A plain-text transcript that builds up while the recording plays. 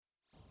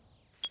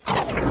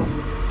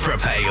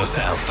Prepare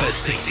yourself for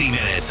 60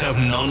 minutes of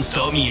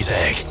non-stop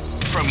music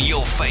from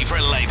your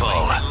favorite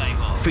label,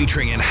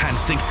 featuring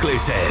enhanced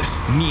exclusives,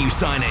 new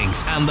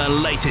signings, and the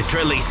latest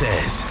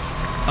releases,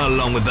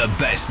 along with the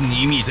best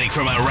new music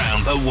from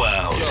around the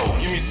world. Yo,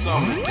 give me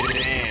something to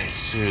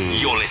dance to.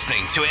 You're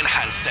listening to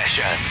Enhanced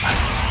Sessions.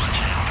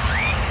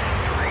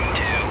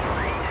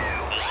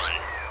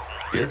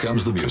 Here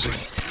comes the music.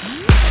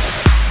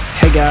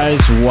 Hey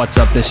guys, what's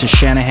up? This is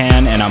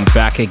Shanahan, and I'm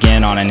back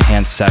again on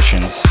Enhanced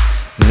Sessions.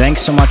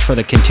 Thanks so much for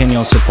the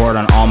continual support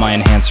on all my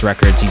Enhanced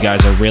records. You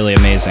guys are really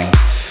amazing.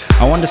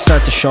 I wanted to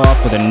start the show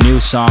off with a new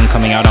song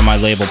coming out on my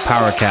label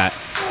Powercat.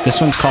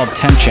 This one's called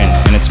Tension,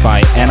 and it's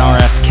by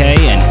NRSK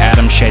and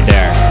Adam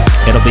Shader.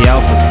 It'll be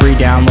out for free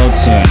download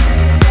soon.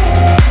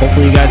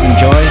 Hopefully you guys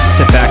enjoy.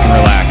 Sit back and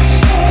relax.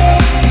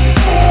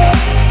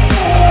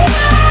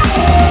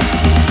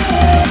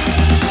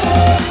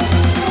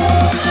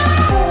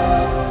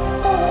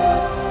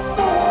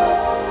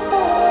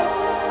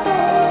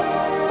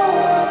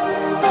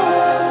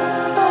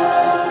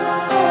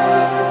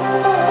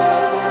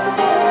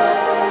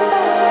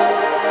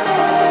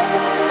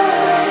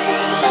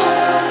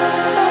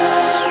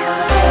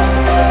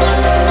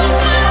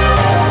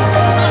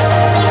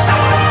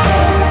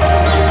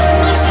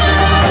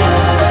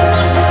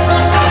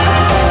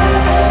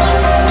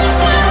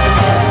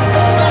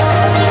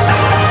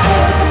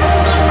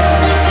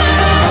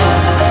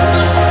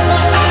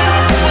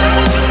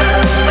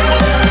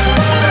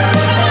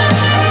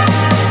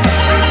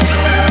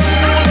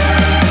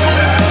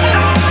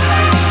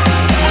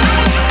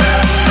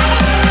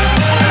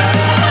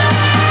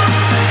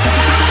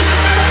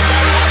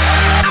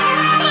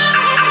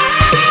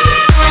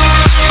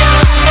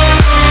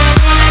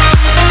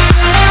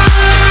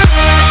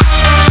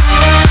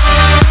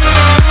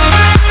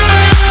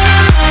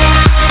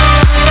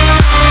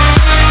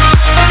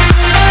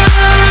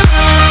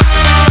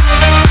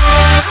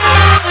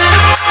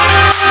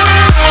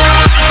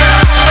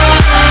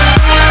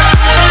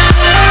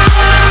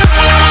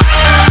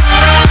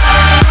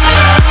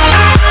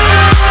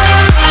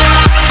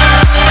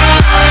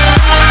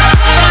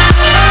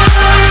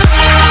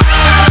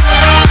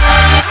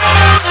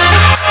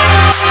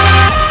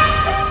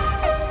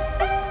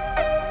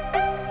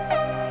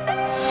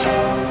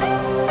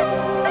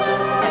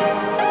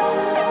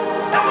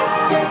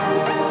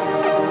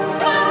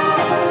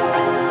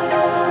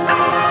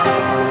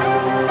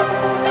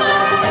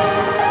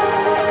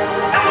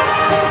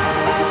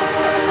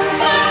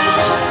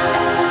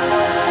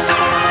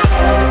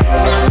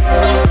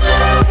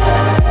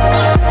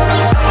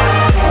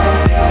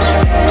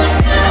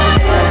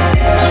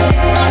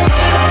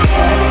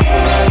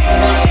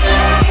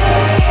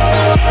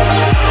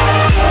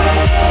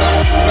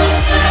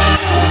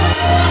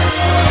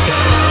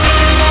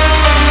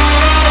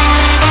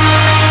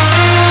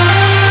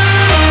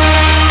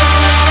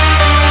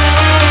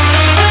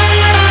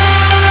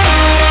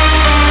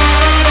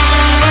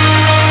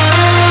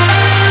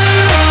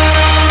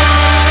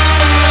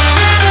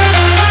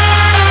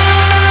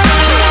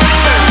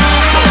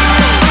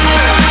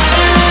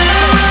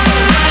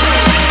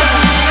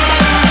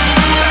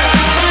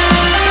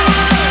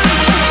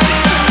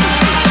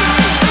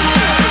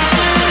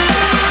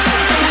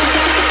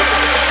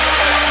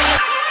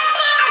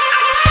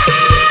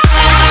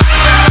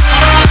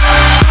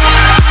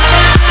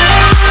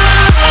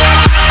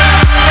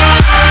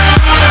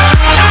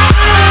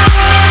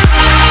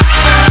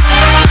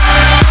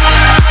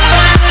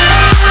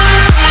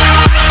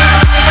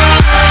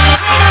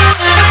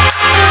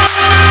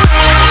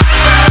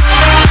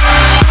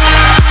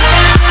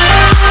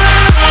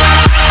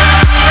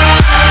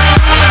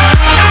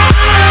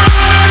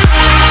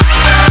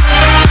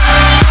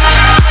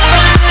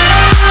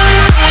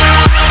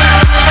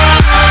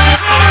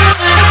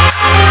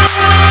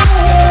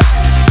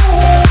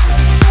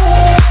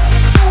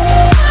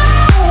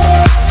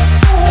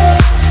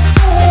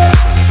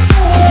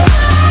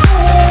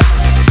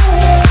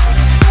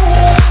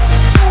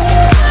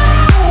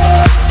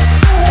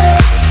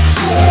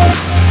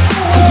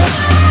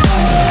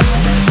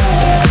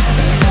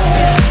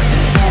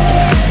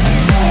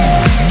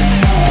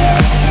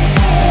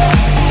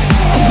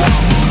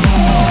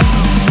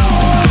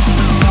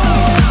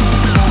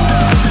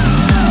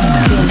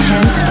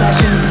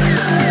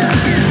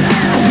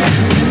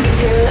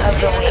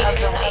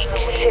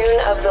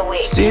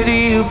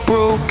 City of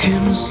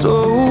broken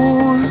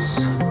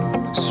souls,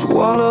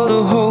 swallow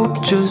the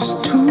hope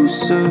just to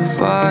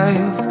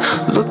survive.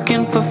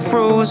 Looking for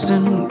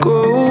frozen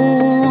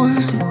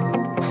gold,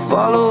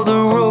 follow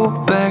the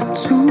road back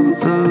to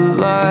the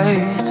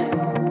light.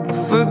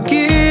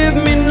 Forgive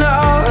me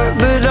now,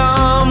 but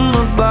I'm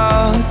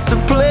about to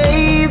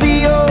play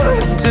the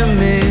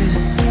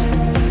optimist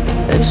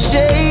and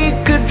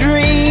shake a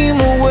dream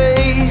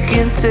awake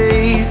and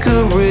take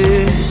a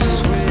risk.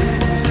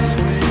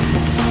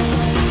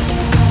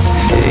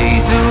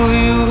 Hey, do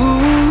you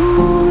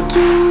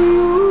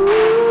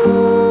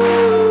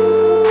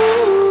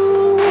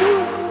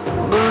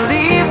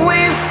believe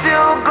we've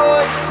still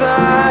got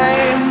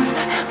time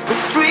for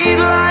street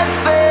life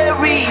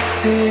fairy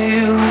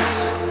tales?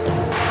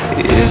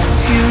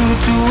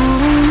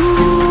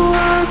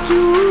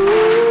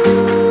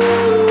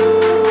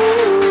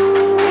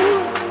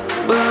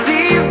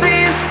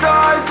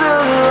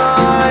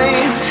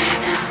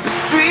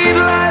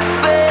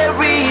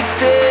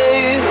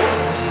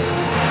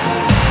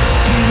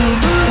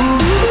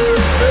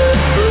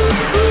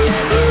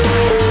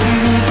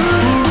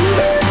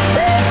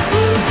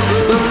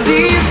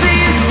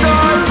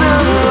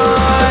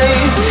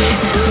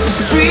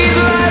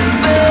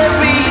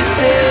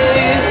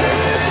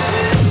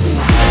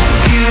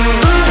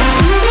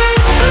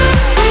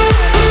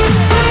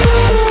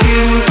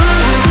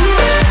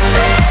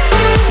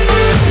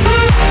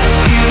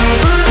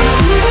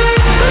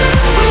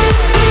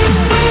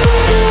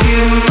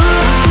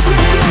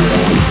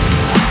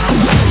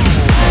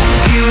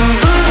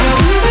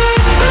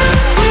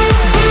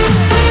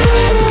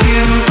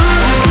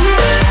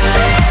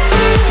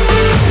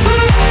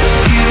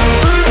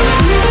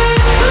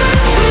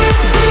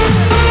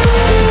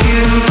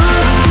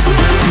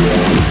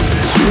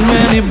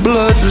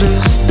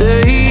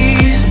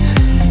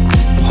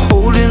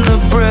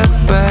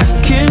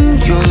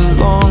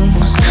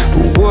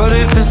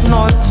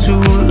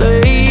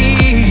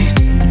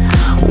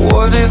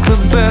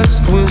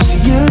 best was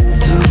yet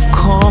to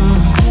come.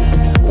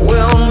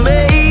 Well,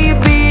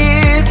 maybe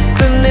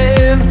it's an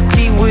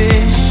empty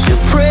wish, a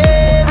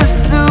prayer to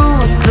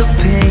soothe the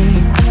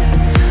pain,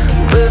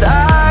 but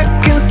I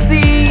can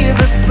see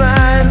the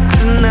signs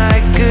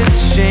tonight could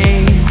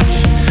change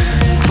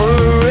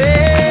forever.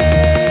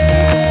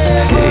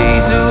 Hey,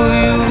 do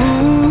you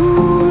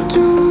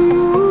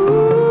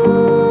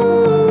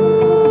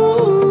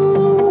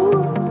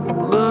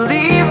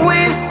believe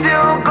we've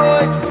still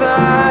got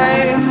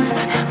time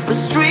for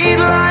street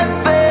life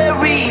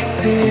fairy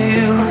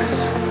tales?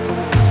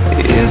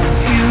 If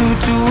you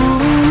do,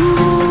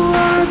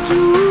 I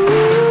do.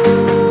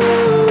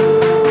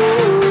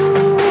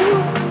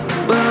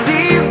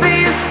 Believe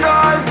these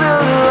stars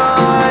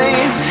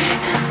align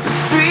for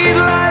street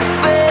life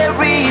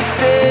fairy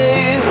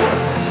tales.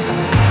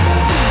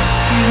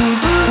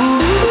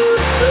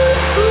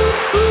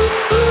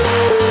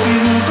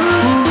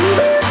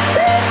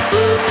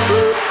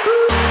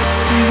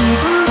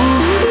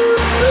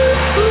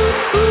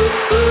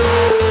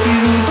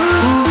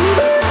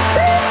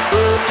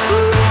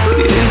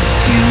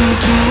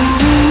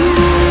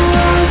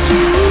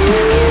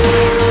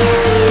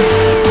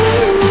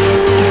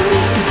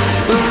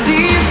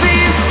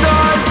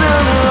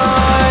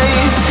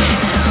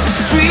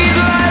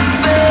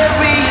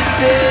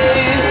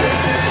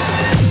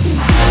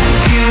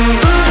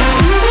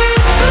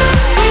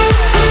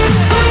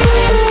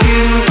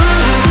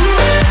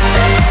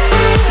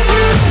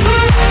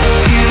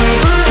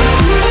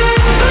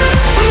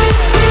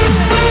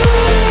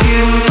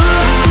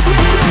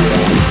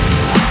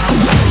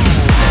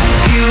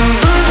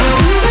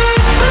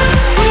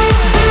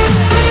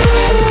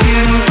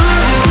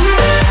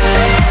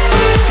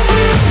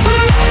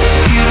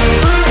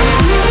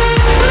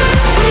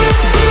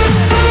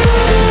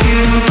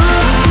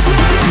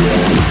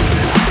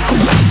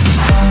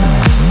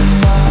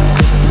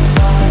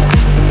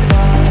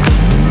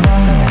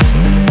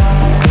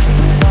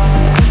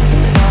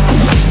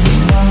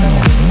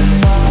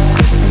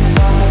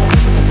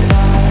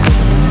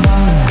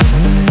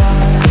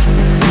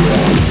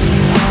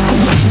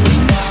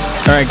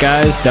 Alright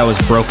guys, that was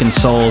Broken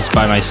Souls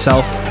by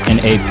myself and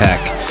APEC,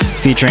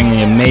 featuring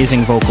the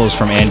amazing vocals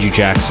from Andrew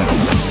Jackson.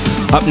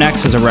 Up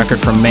next is a record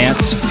from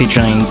Mance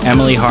featuring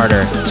Emily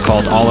Harder. It's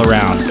called All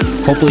Around.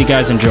 Hopefully you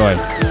guys enjoy.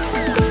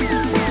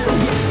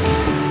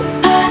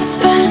 I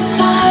spent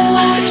my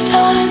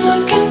lifetime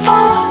looking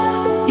for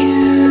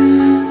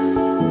you.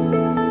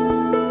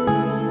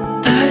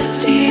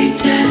 Thirsty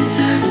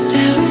desert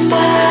staring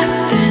back,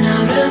 then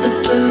out of the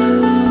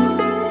blue.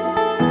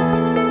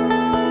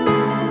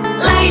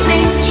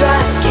 Lightning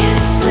struck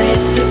and split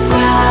the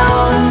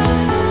ground,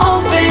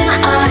 open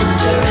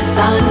under a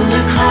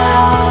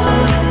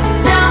thundercloud.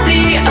 Now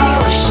the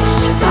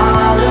ocean is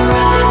all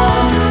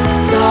around,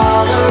 it's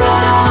all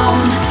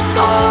around,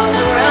 all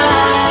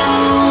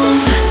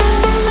around.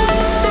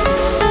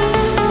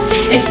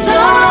 It's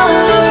all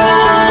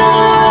around,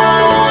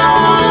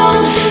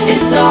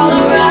 it's all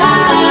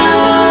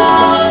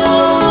around,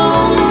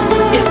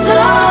 it's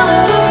all around.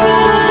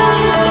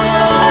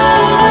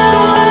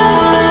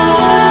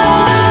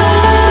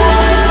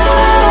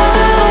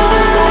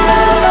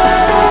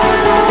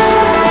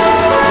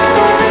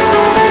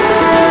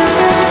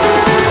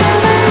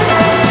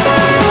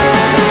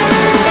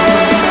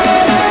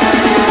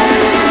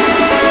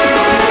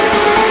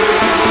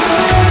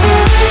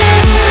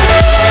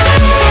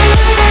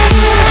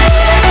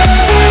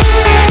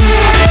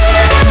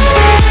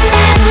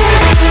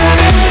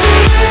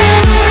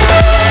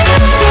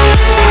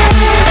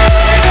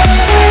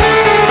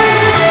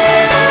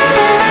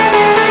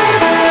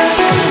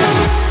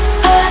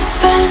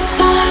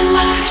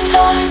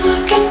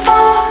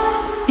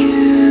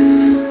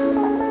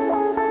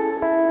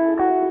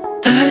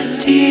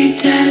 Thirsty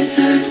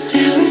desert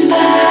staring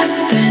back,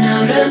 then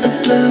out of the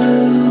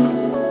blue.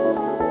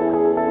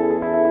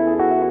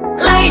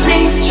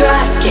 Lightning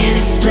struck and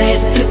it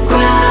split the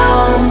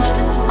ground,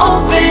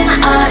 open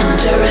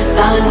under a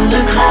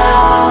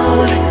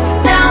thundercloud.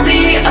 Now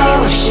the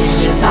ocean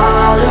is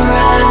all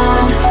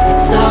around,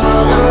 it's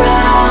all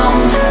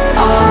around,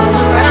 all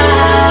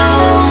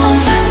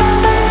around.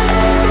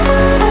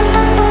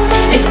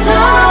 It's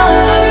all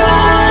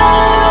around,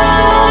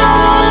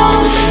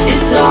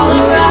 it's all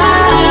around.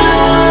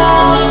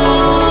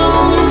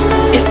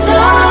 It's all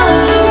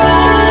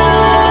around.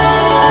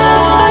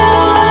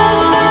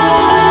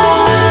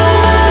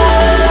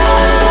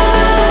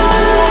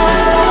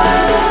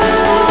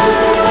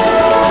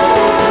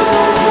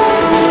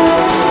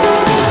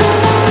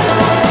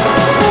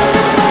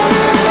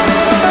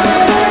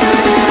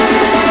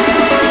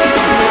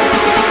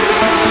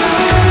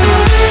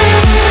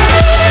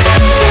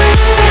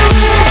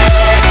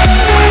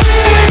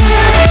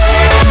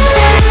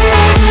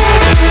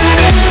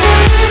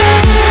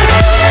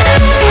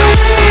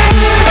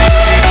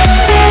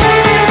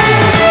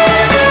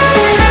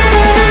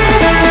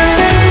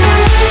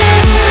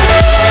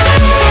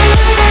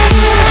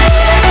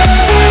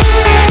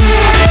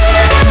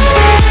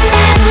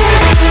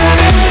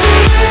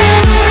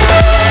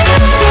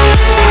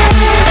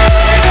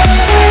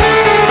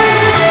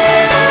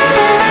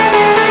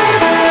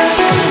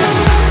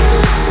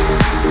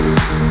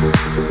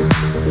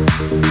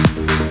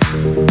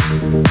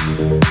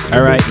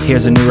 Alright,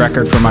 here's a new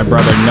record from my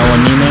brother Noah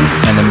Neiman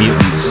and the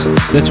Mutants.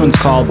 This one's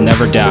called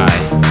Never Die.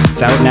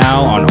 It's out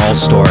now on all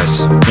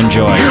stores.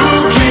 Enjoy.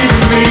 You keep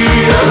me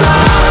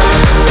alive.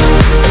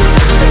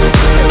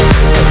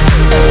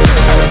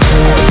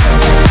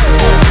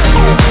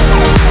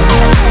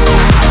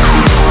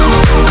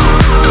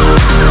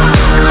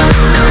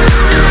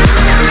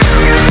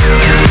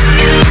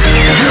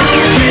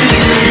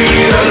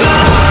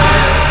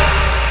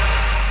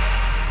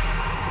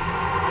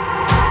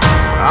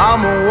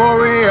 I'm a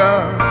warrior,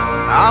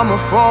 I'm a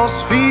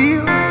force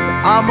field,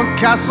 I'm a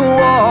castle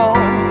wall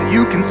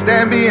you can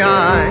stand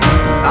behind.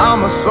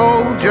 I'm a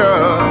soldier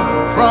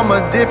from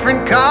a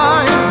different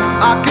kind,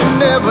 I can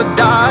never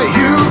die.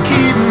 You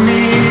keep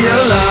me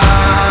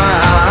alive.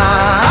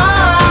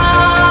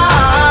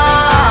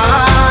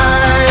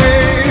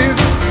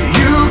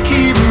 You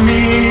keep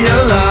me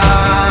alive.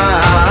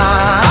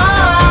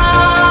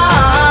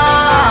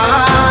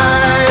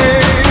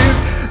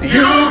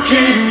 You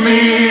keep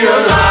me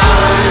alive.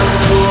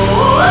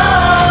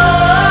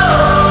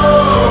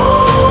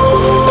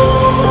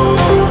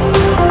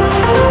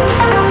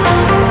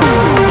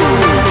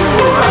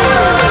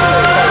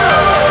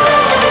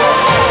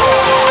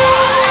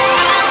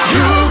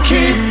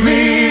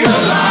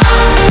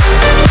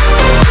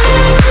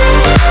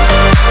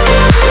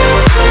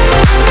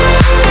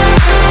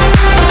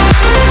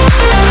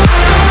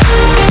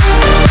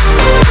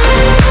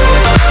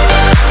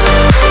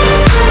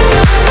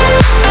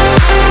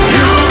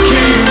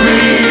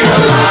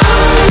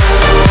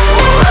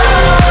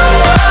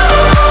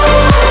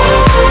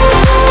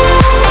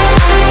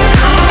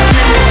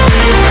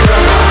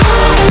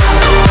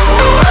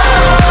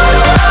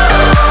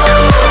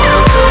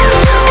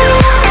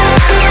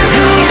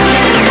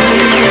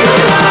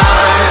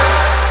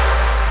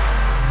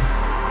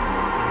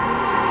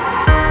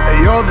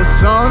 You're the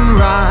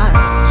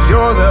sunrise,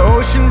 you're the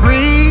ocean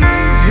breeze,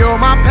 you're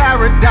my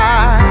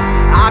paradise,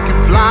 I can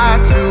fly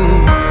to.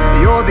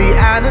 You're the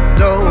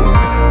antidote,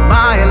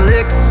 my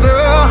elixir,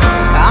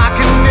 I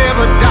can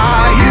never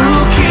die.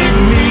 You keep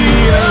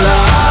me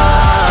alive.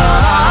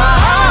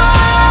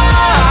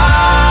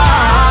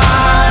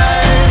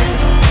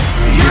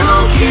 You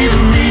keep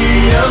me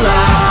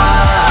alive.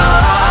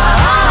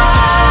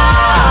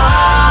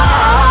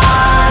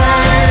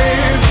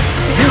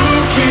 You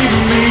keep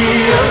me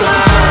alive.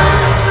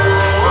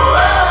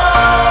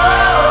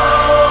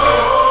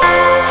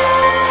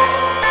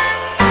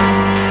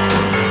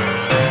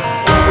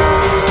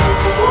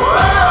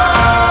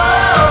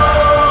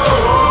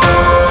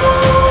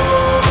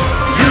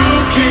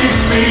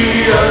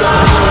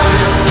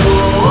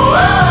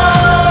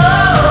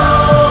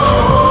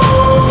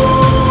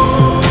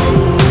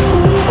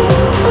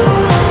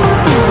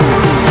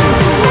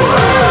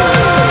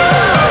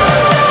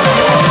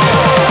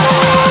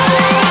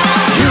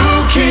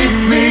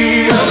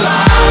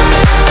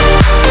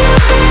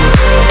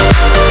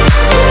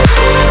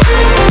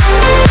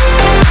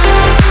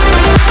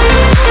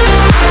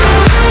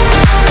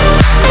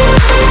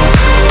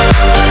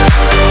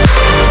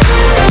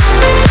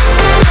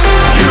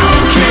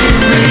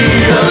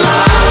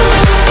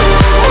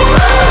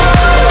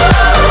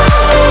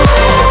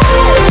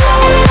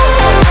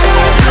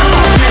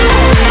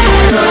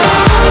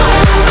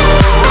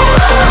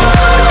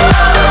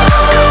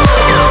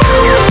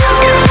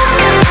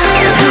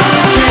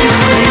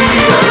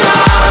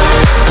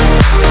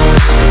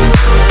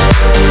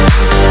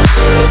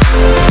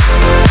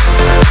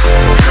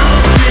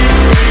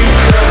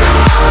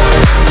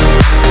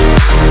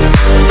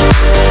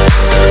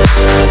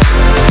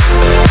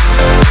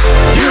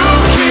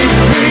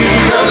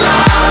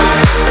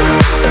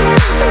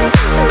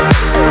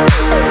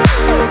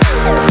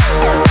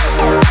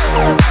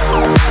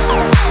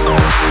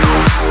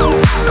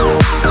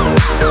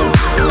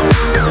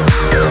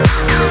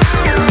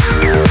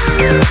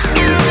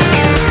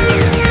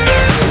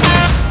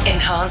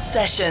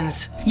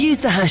 Sessions. Use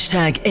the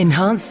hashtag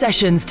Enhanced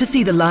Sessions to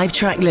see the live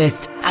track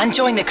list and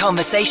join the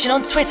conversation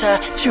on Twitter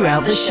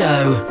throughout the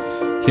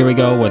show. Here we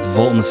go with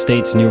Volton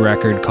State's new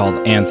record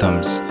called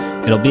Anthems.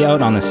 It'll be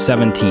out on the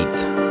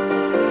 17th.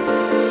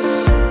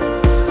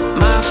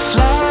 My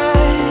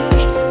flag,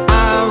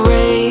 I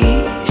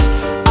raise,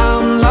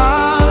 I'm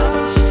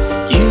lost,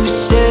 you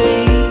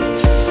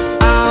save,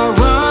 I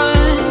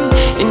run,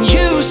 and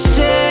you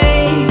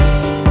stay.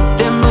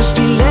 There must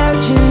be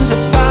legends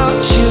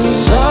about you.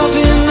 Love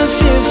in the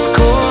fifth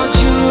chord,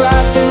 you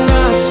write the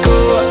night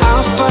score.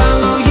 I'll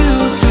follow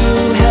you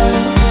through hell.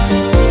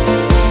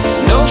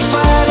 No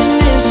fight in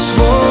this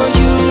war,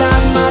 you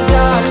light my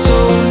dark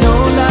soul. No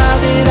lie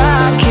that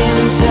I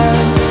can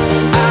tell.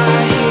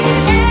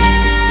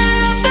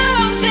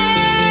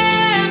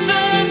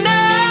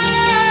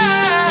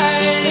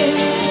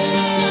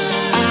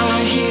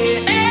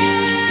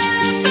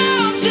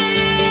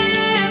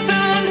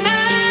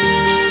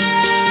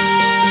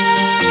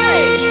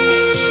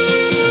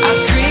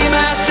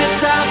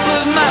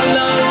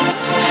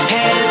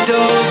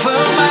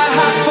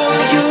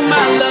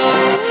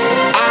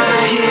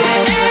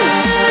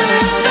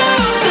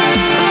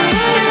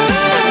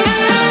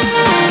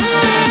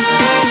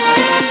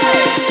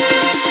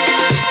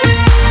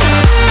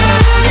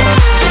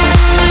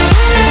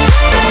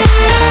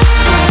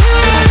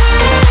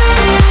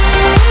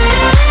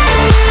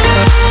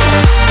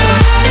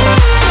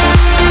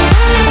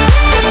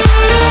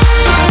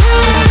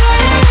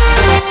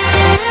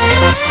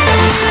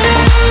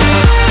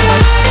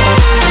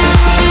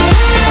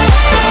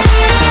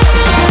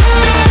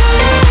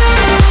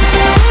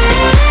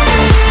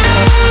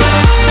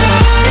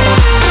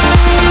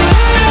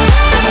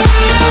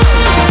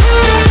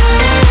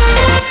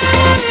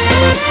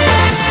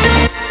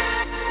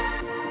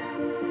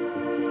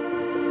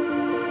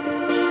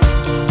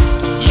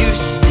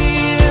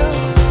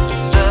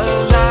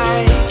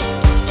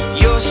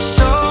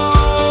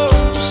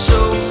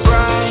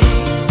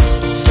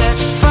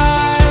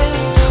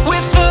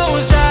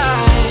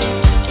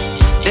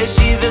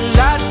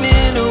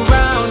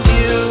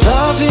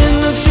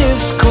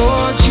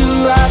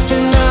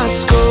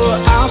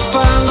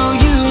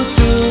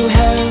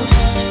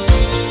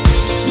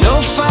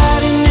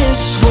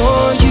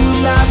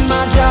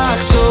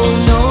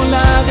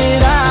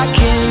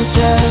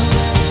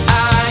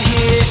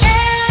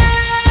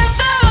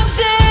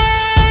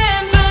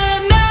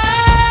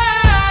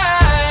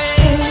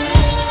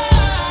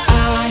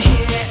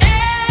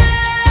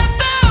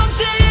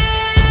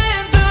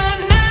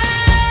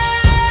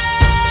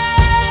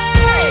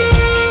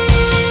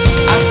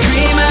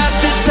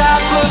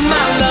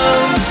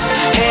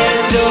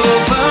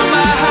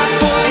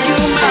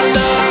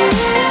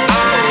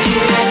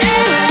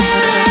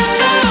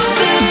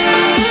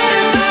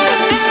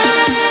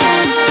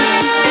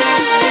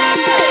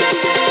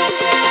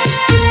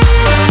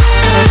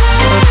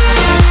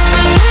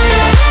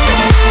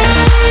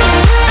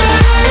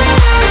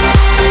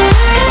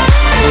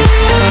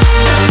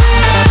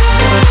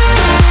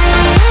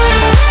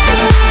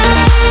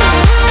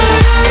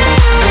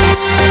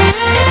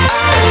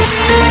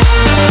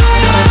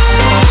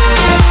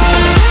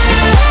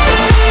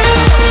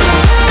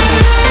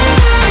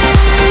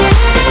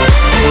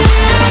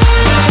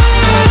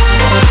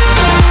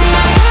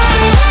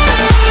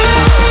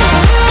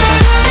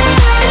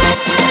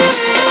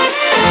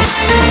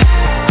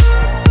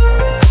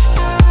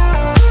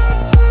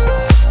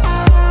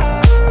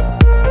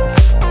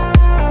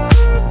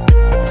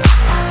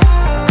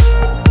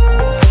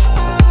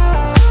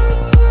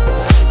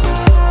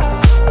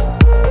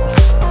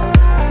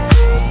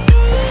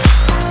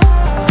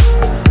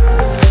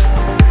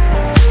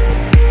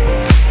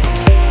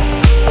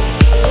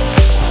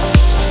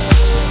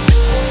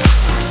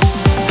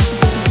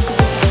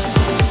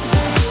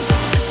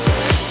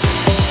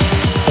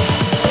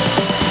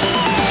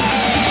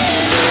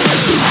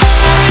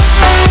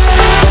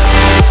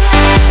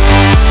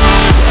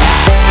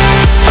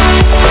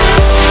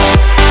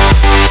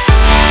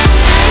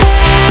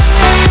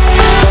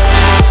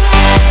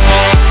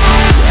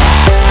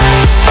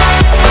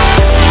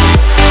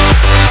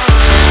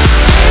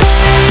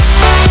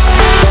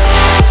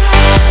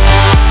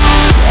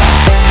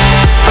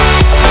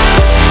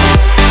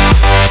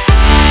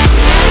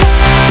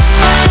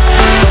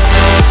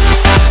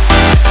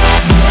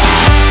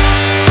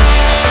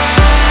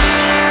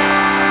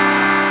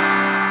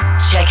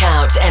 Check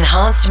out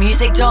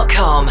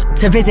enhancedmusic.com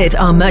to visit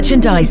our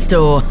merchandise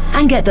store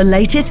and get the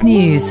latest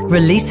news,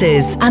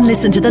 releases, and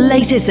listen to the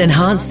latest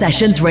Enhanced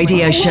Sessions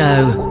radio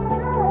show.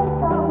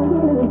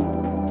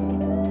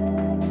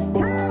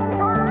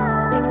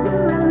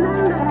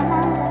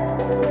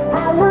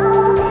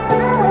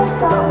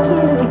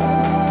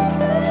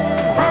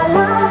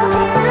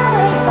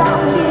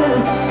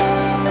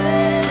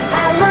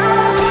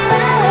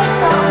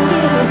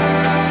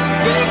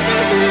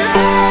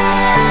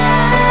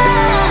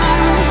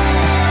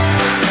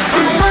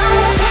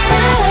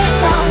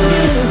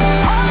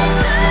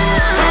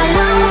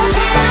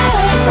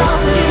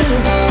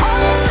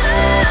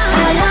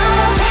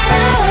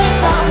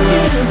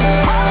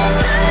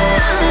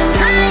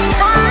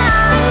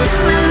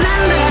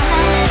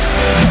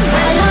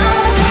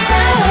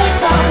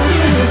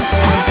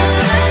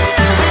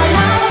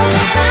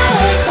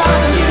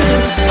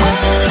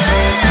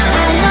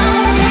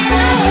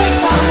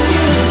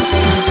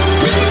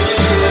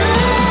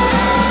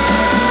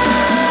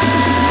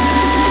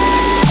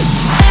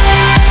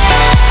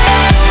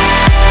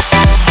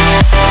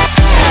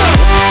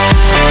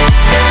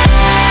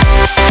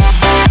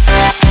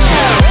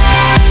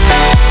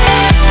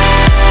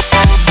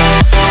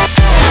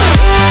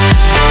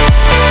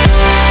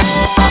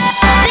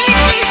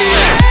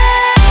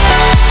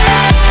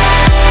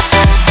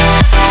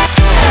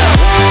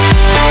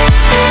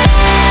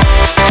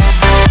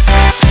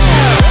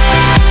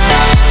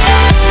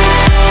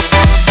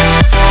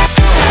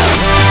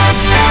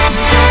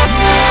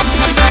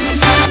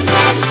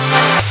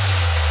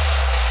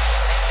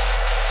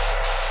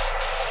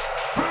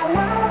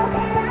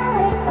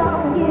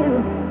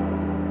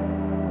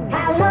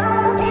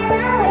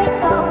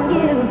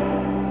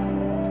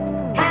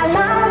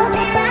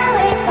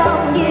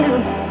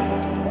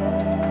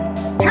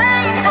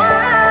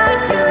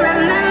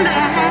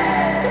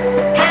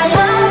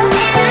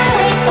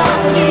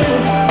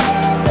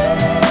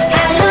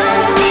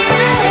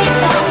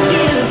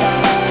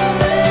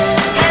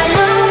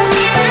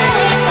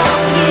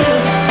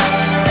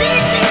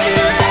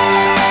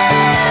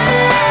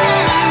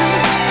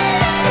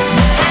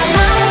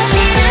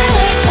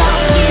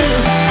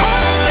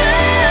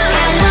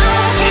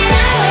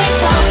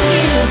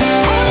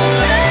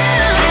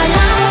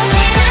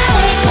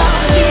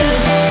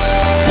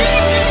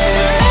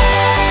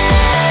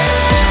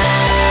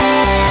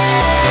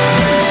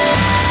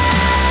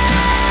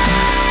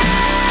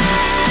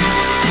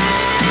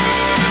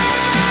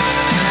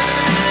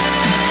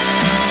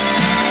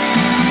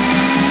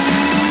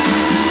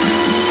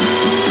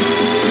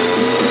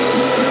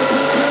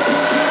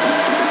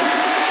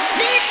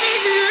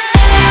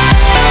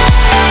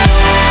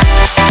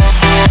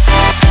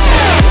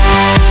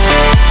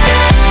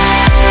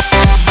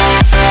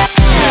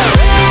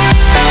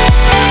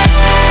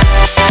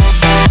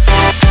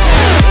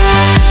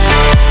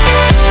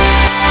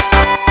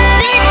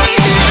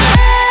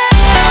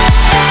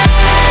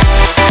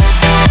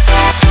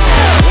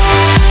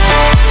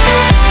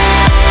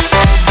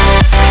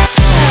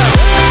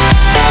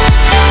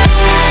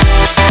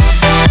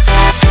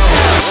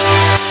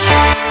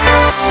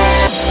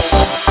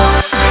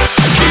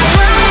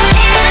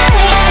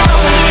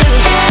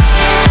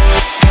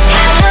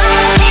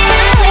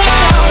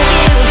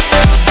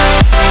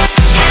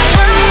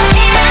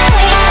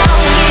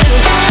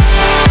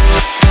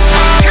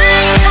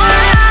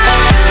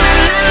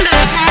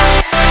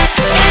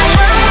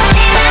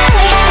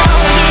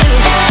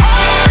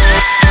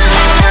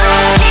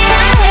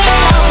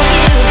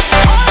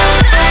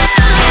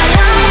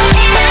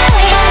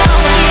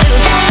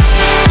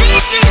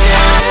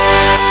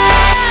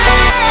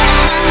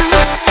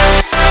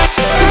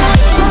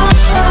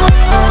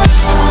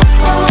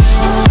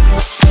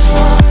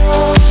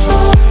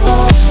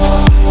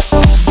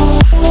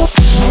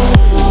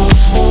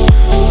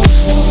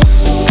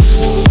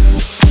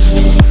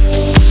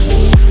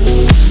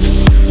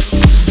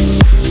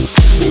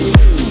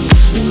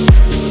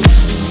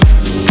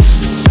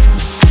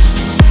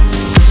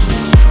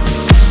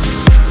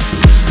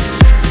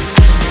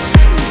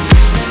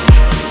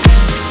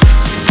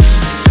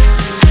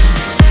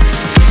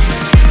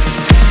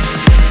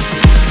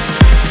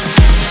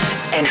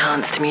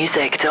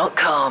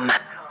 enhancedmusic.com.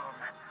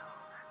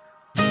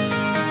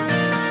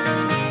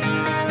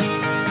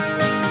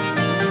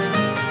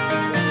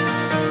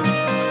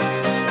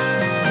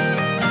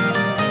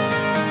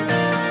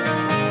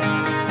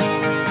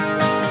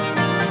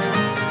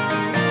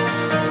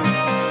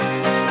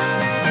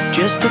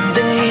 Just a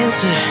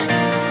dancer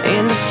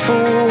in the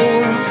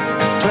fool,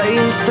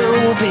 playing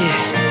stupid,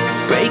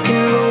 breaking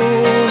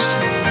rules,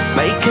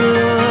 making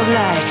love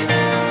like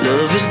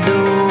love is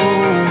due.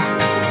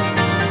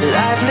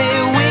 Life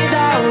lived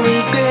without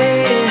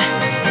regret.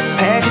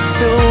 Pack a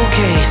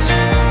suitcase,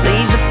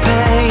 leave the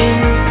pain,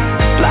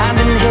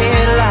 blinding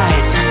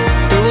headlights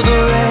through the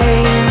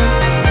rain.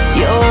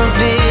 Your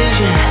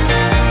vision,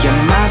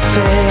 you're my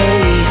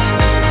faith.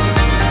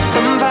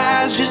 Some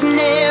vibes just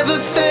never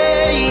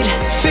fade.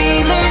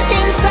 Feel it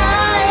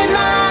inside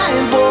my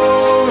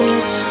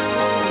bones.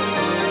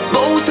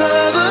 Both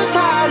of us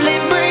hardly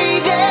breathe.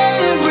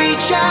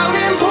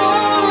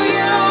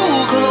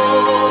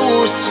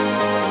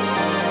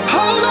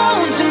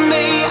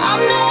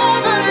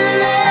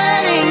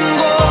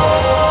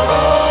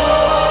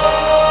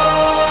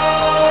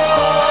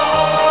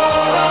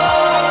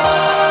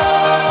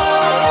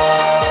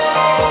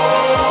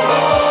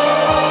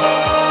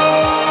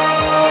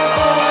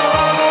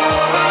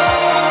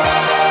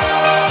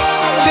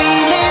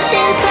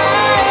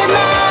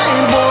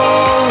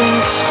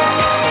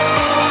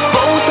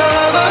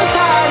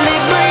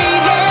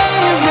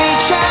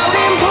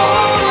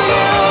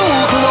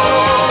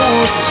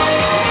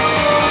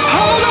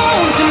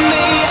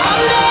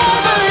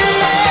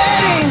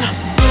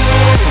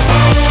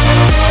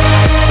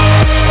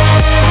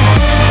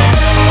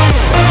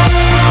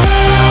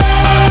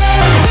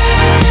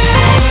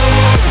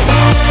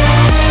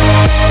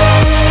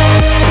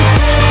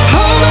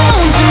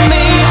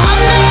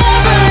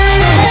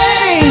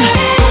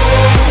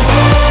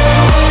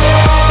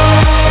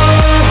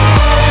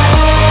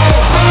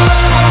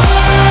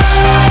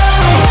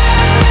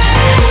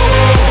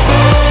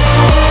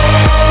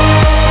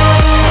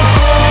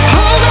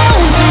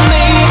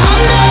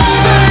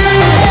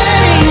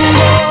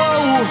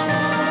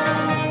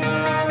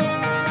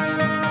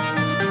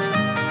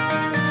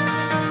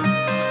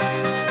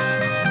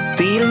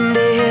 feeling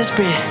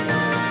desperate,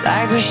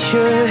 like we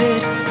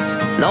should.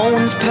 No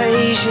one's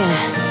patient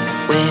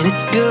when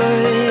it's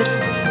good.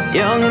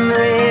 Young and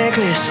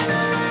reckless,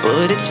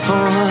 but it's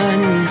fun.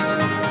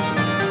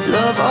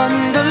 Love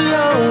under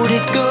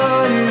loaded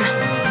gun.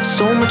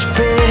 So much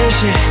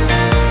pressure,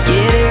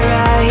 get it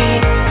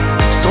right.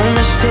 So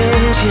much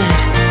tension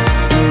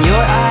in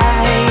your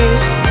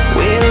eyes.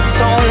 Well, it's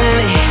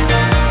only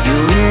you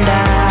and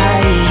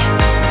I.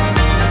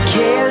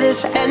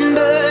 Careless and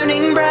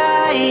burning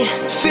bright.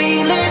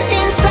 Feel it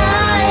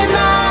inside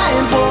my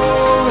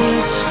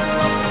bones.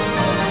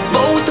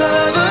 Both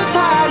of us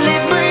hardly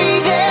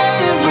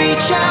breathing.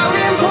 Reach out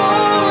and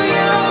pull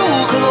you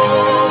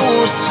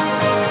close.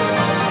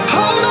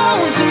 Hold on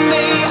to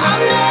me,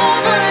 I'm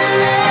never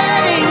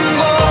letting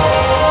go.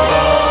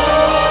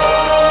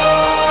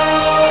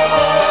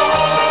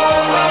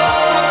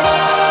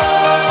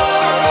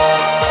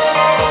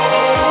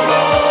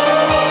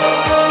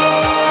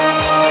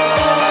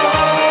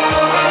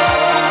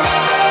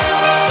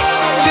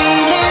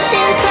 Feel it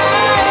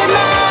inside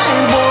my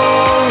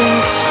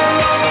bones.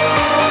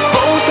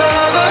 Both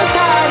of us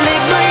hardly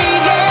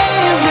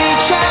breathing.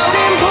 Reach out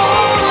and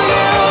pull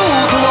you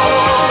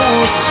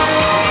close.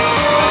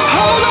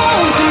 Hold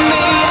on to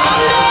me,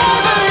 I'm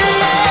never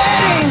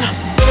letting.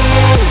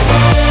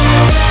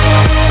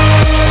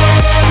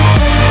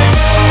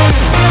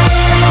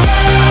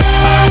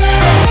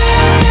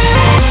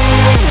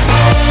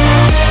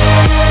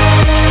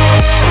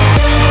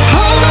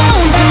 Hold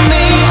on to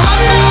me,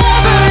 I'm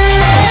never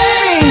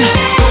letting.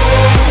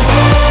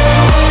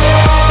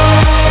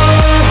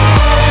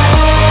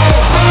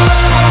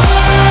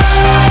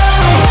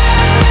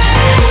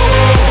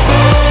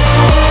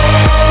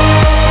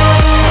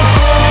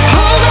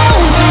 Hold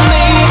on to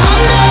me,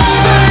 I'm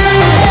never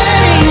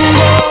letting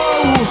go.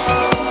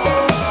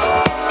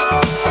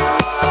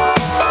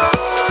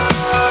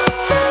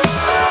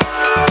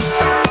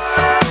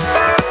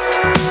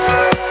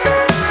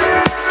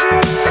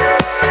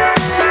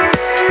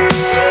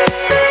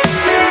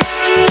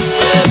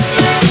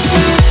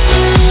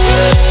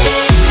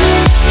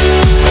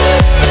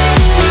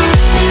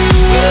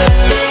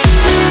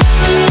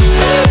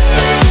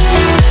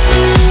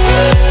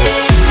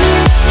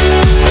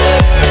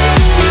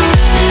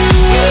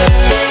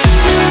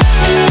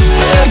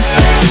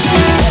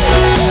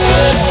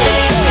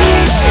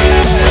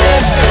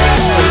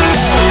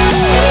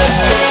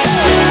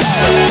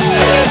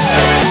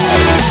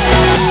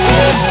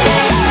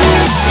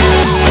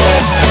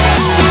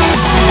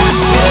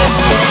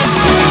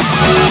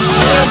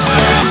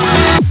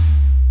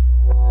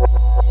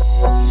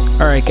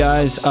 Alright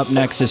guys, up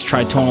next is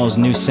Tritonal's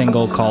new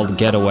single called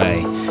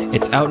Getaway.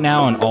 It's out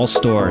now on all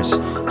stores.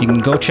 You can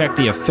go check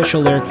the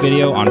official lyric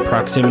video on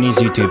Proximity's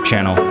YouTube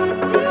channel.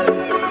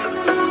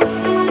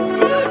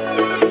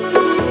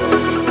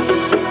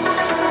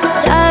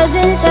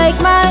 Doesn't take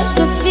much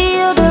to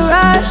feel the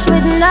rush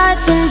with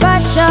nothing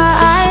but your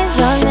eyes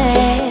on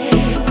me.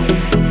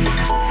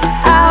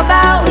 How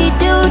about we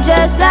do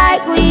just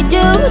like we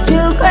do?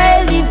 Two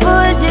crazy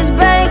fools just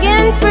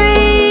breaking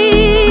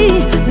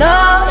free.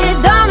 No, it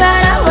don't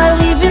matter what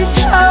we've been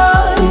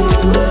told.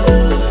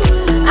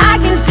 I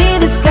can see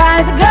the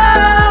skies are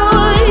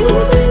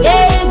gold.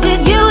 Yeah, it's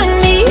just you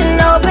and me, an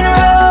open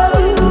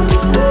road.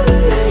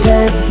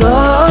 Let's go.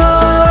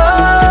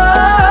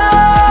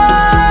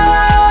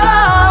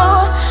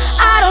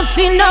 I don't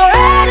see no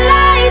red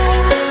lights,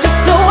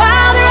 just a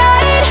wild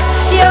ride.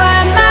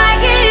 You're my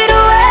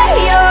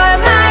getaway, you're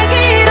my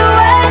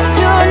getaway.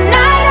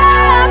 Tonight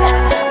I'm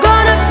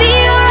gonna be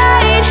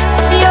alright.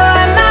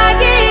 You're my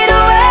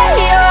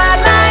getaway, you're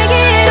my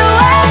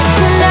getaway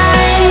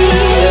tonight.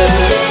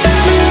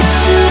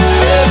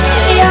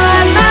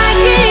 You're my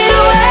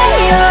getaway,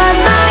 you're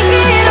my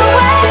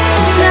getaway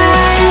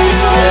tonight.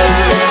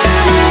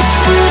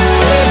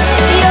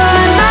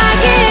 You're my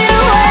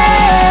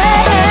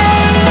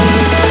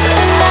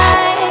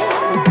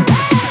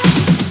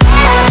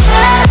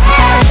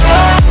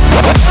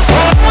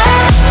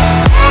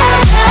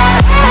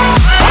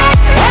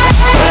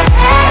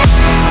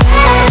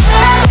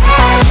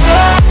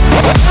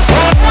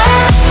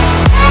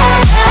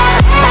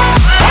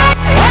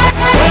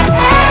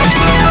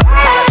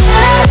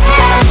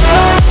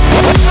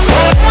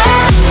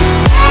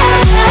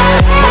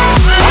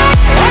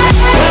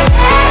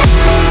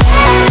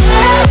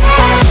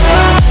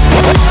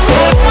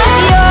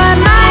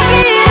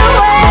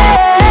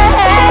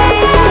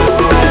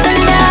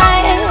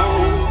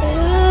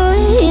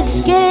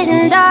It's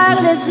getting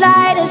dark, let's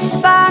light a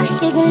spark,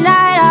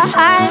 ignite our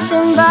hearts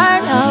and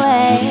burn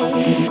away.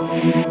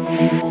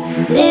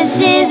 This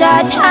is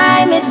our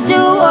time, it's do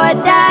or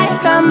die.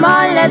 Come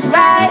on, let's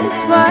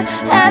rise for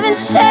heaven's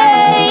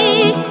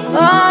sake.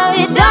 Oh,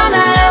 it don't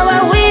matter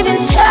what we've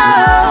been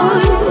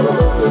told.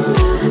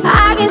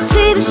 I can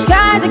see the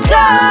skies are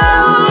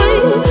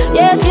gold.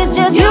 Yes, it's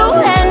just you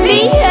and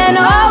me, an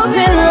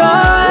open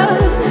road.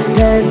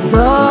 Let's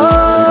go.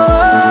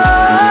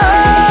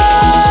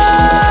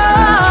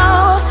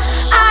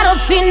 I don't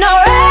see no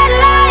red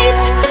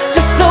lights,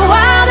 just a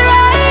wild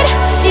ride.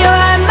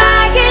 You're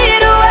my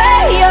getaway,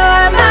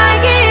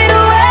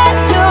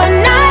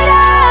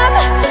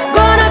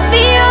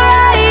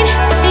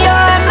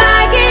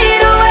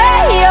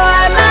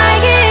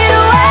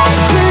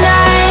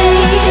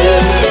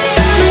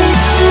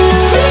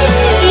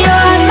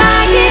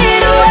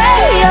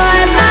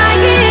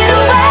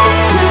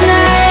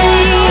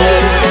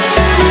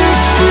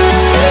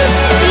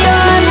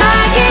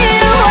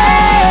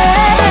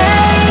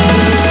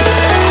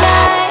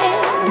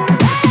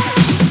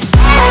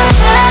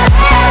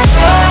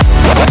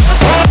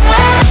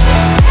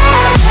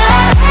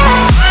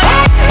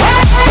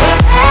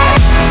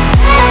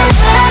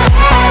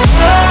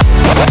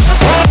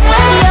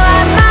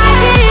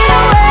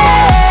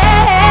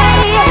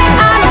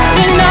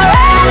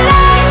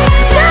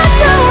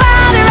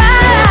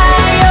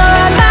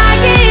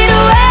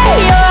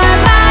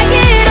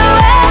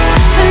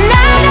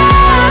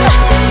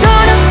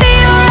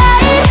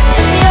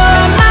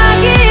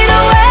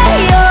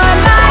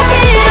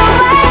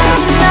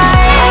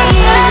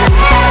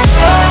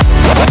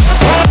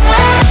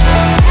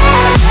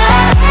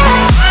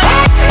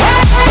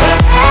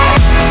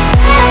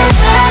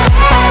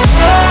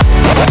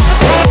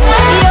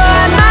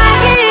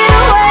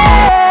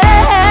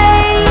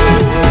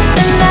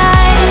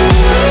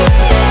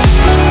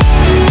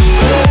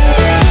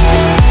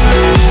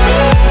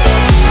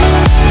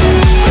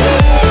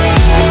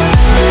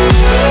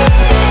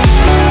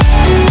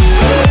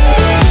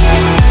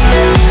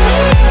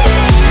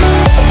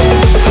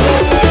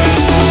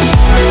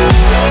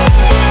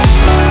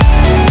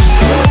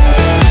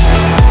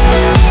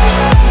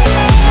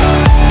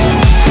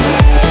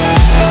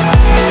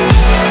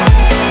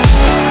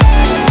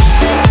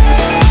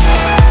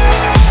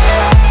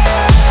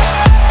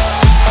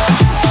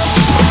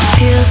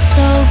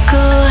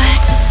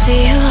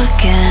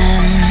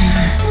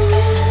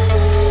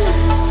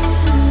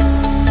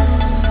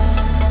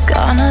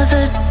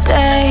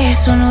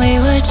 days when we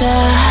were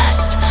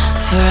just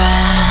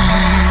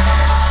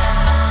friends,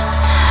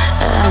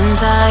 and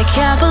I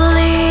can't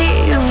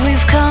believe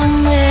we've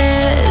come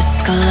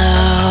this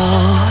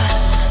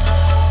close.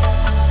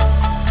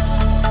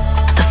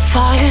 The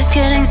fire's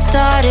getting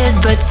started,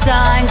 but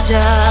time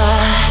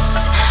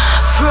just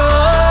froze.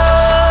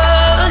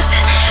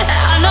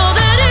 I know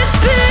that it's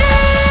been,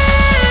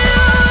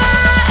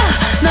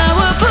 now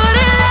we're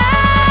putting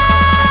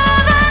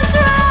love and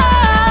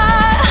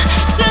try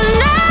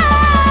tonight.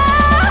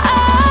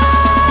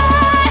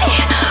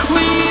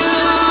 We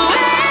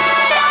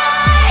reunite,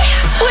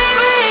 we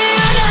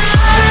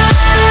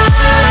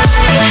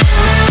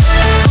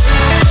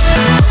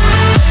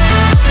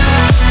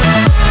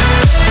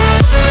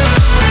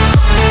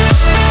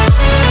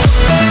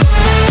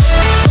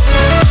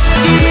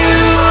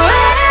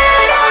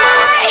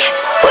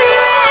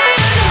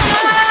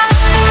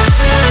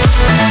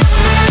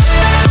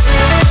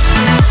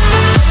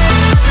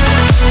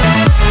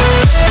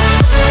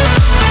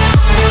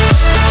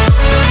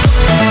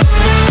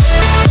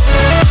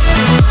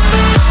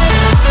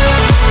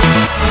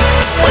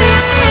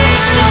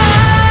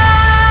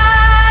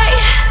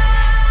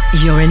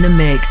You're in the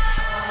mix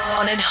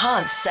on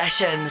Enhanced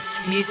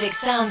Sessions. Music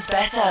sounds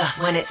better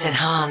when it's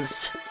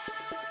enhanced.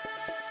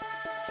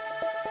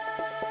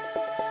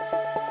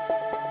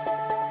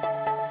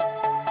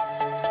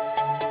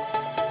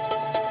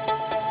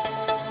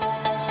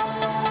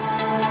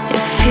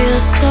 It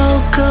feels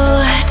so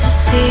good to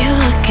see you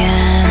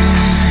again.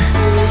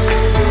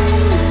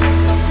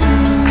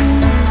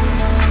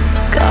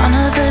 Gone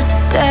are the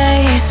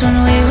days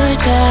when we were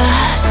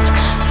just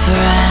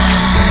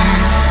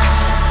friends,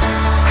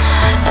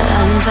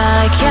 and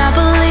I can't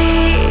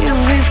believe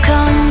we've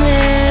come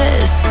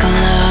this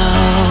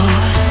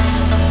close.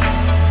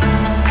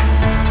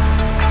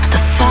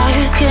 The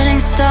fire's getting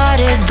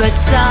started, but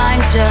time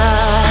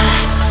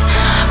just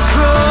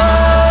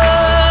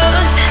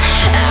froze.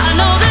 I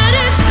know that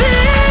it's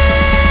been,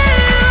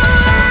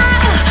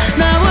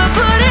 now we're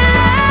putting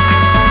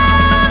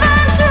love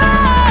and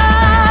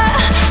try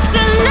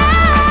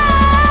tonight.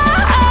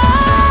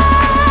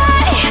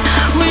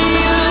 We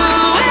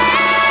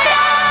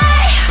reunite,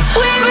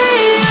 we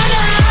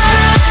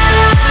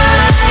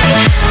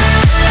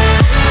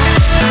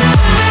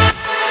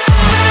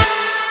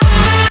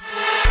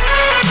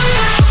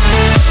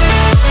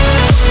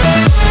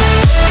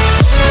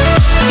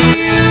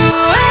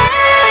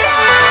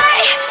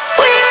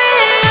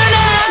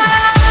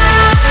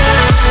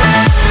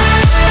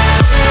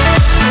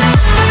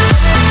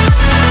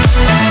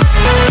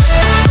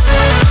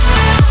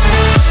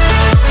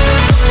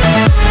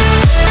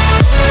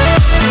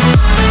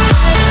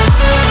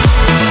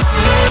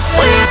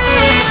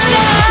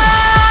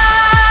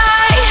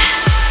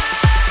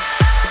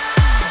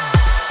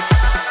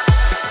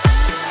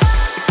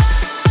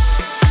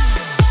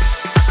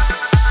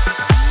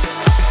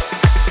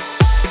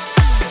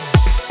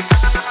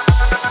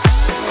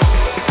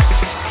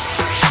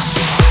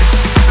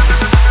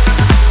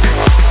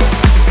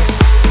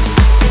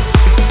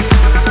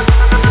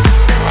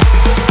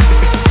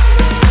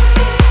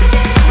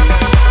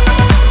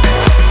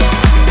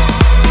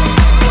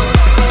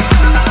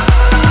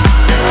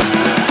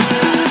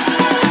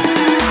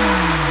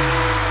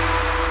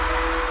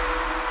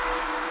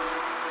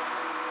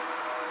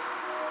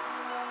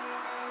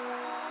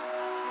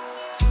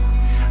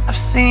I've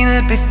seen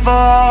it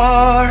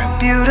before, a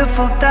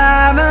beautiful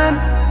diamond,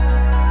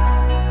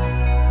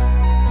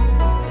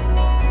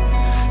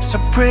 so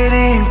pretty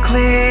and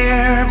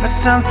clear, but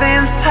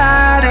something's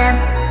hiding.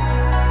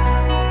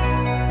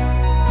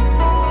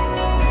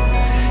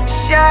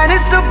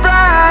 Shining so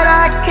bright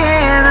I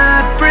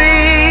cannot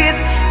breathe,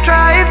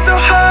 trying so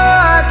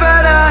hard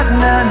but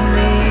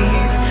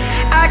underneath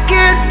I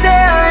can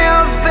tell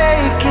you're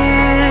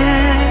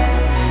faking.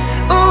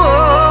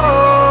 Ooh.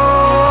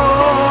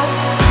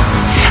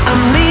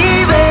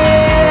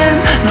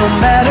 No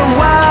matter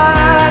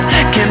what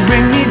can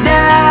bring me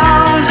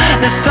down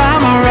this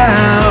time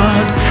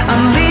around,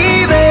 I'm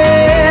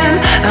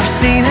leaving. I've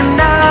seen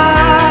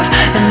enough,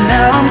 and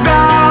now I'm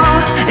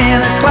gone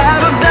in a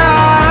cloud of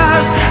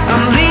dust.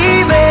 I'm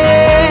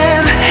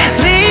leaving,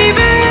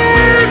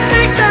 leaving.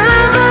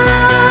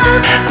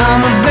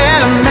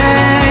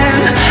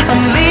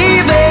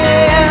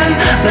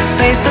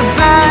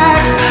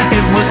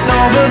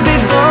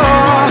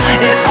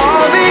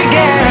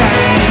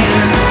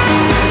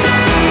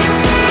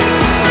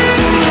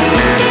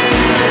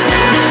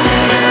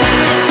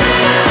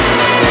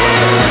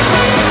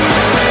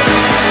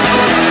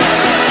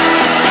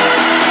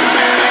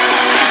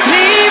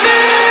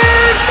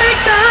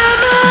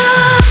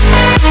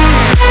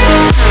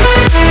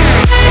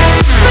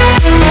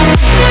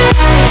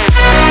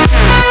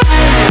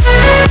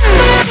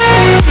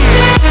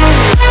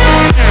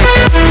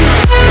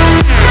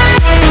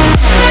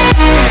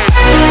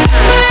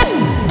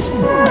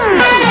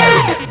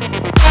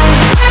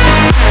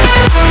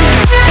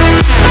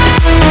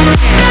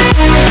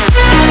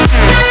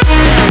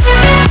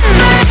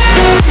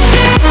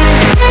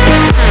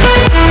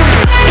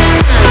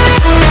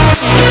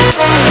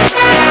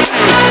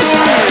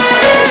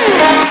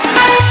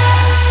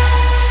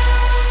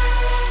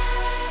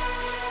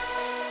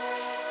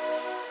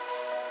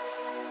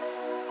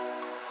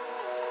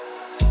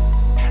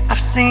 I've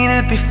seen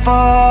it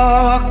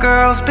before,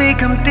 girls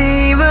become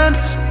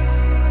demons,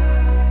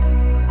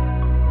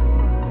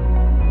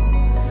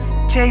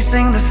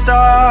 chasing the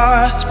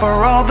stars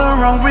for all the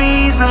wrong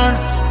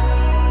reasons.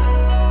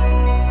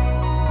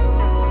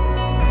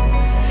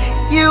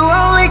 You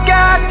only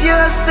got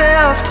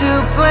yourself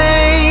to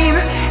blame.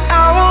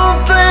 I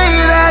won't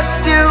play that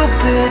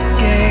stupid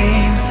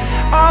game.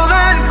 All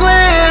that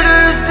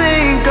glitters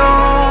ain't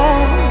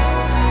gold.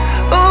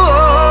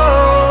 Ooh,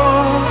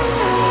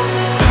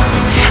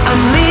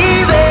 I'm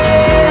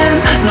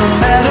leaving, no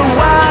matter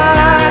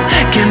what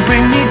can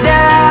bring me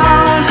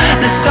down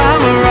this time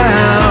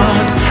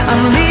around.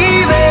 I'm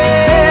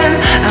leaving,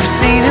 I've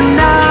seen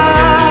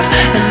enough,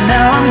 and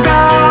now I'm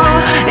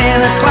gone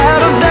in a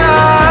cloud of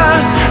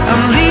dust.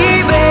 I'm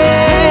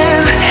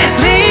leaving,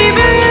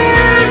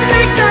 leaving,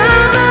 take the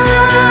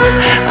road.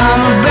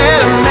 I'm a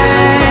better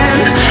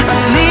man.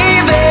 I'm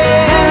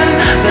leaving,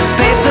 let's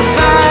face the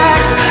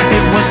facts.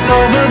 It was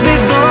over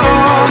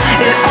before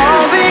it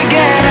all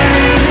began.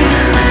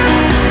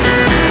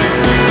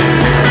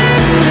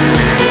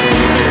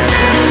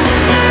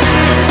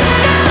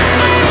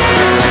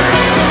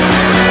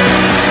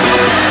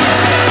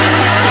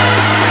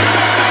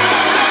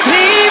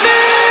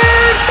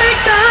 Leaving,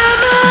 take the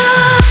road.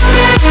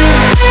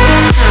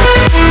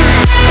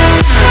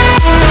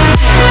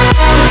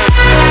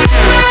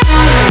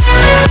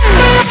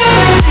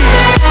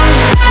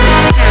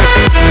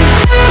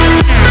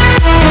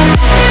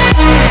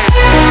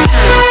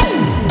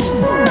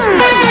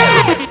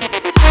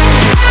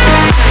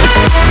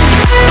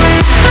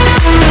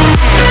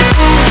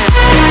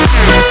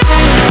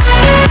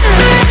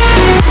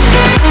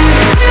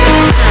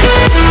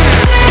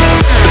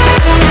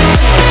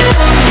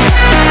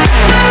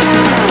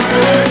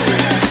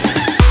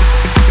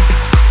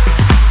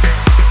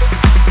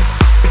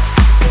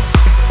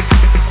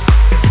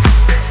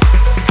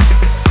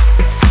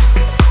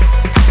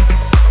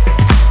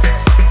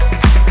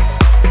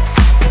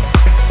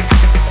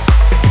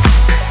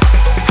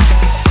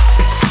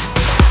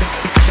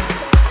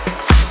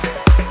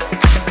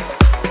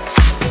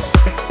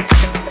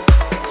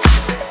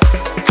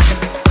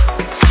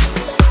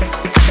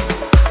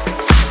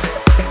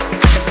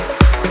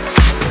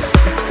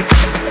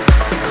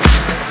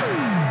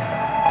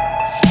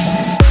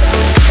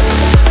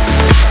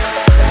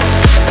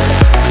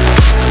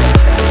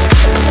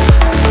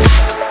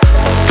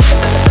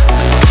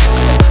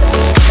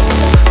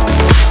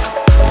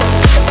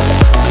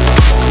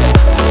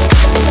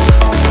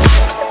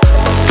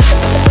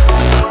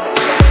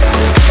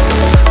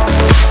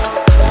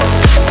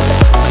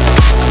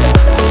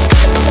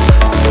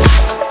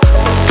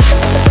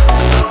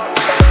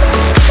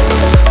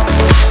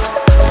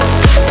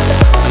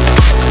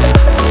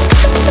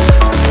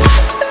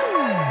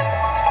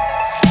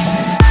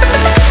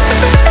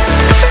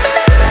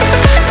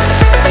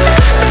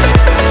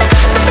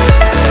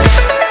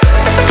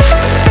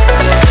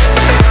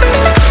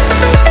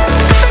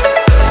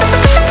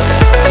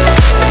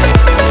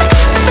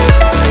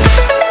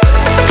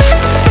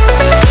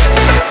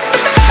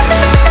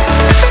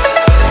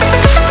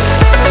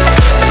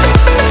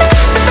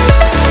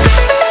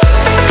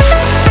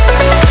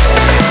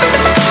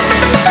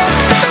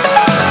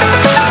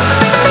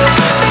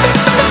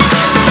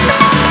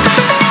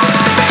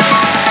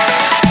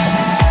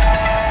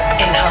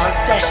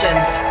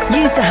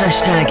 Use the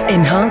hashtag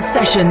Enhanced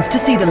Sessions to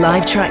see the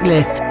live track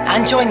list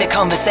and join the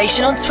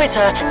conversation on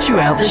Twitter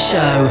throughout the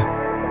show.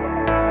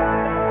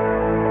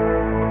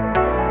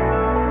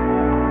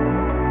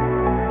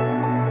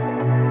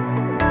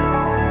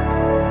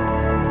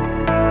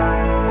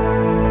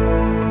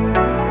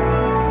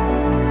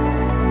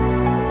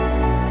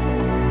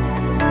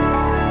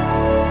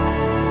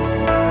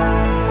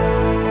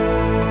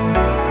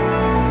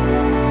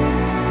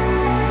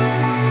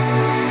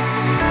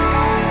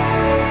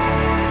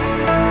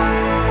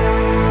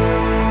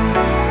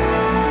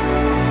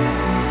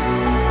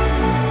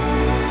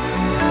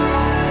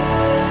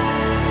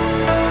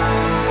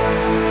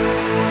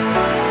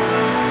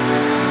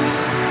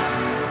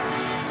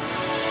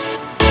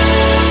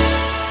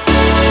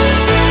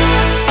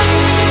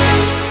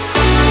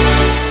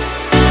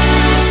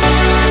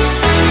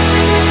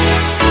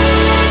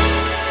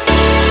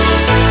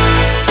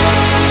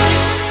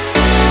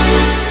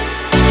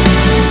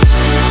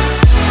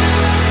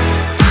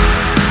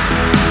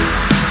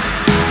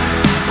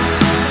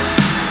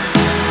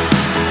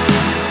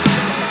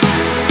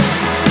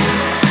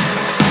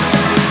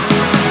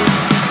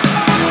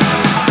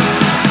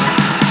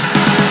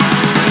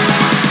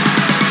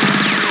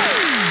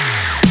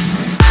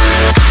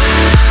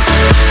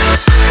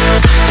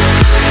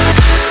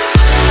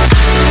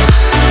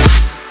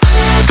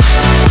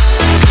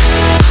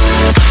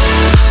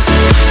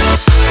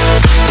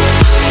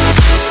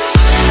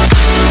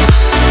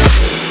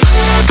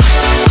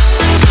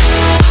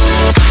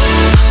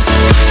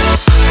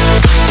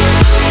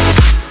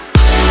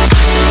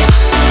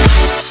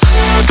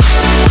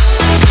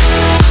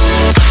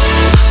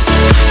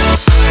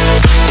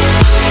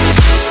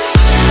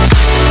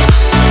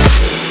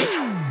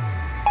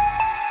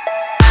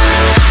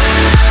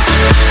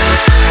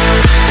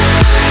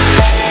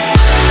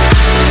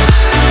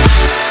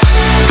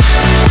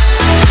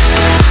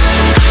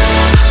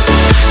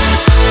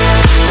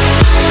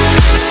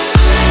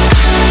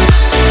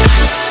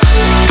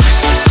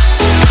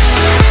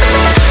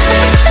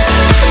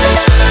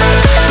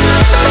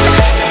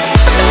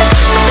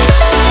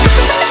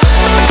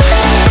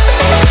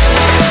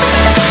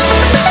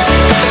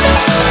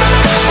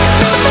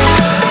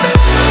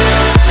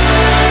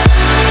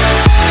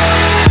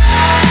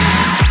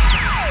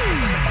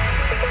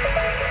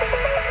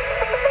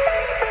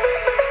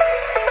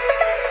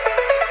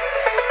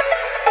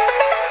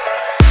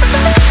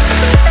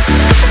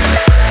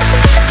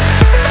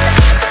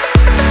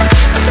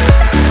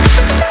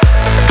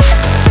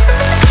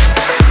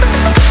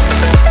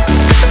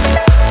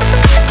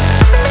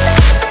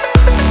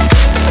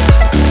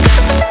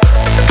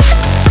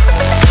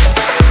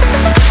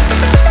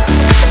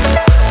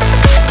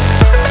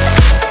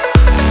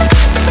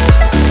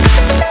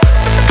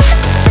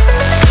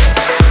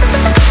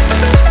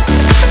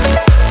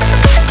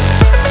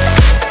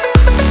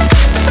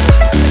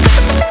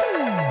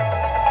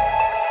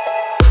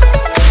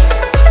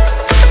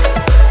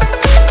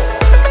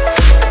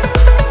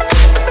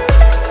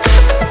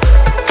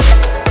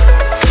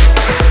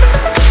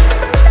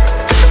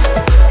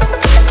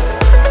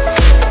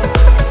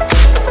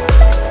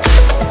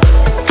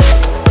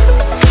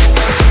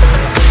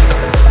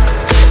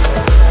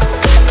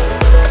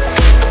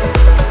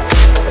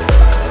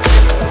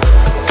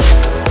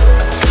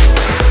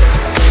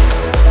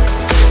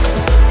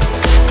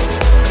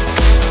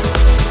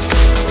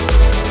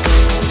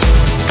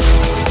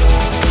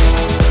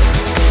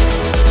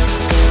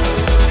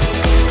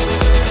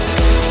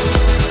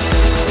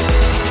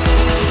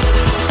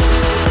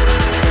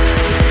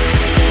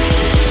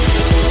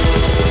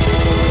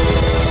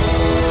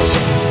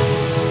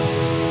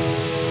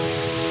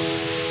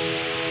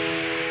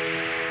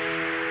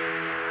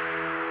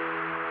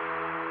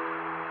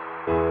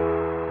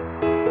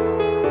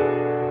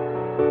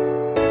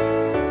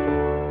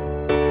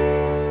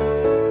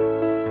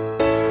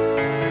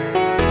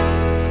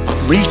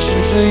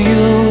 reaching for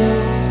you.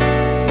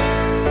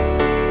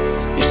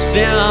 You're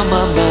still on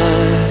my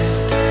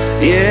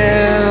mind,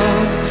 yeah.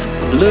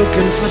 I'm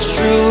looking for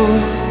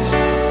truth,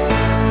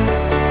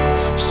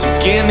 so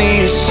give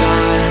me a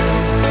sign.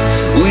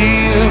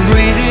 We're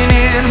breathing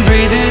in,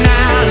 breathing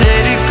out,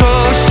 let it go,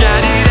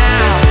 shout it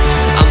out.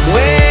 I'm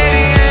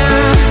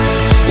waiting,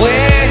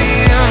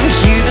 waiting,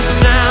 hear the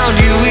sound.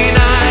 You and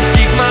I,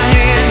 take my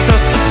hand,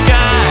 touch the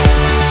sky.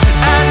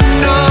 I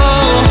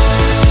know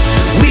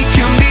we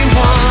can be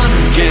one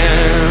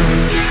again.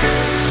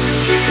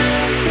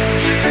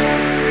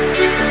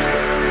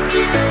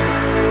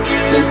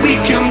 We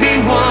can be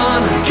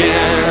one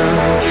again.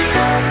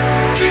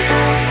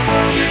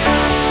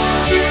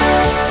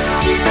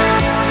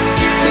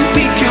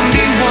 We can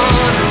be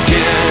one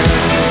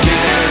again.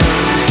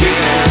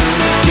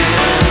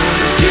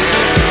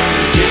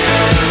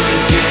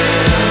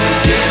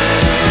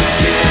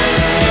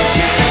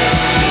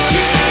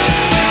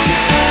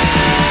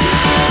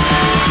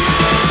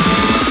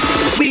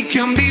 We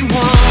can be one.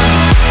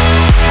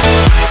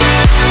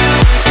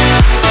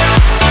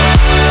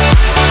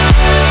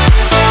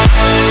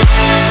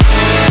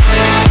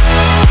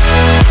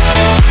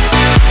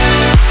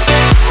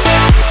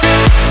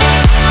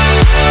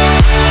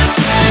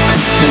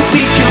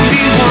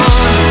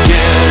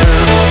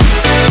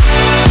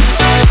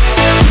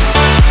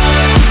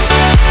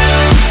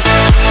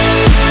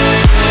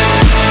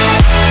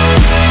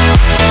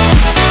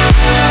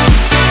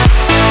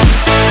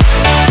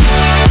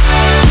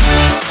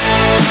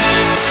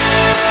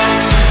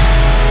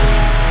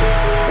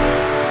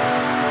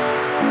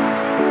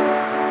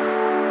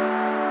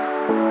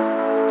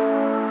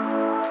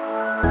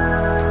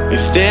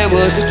 If there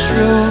was a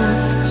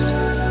truth,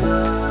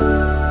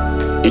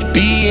 it'd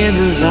be in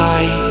the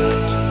light.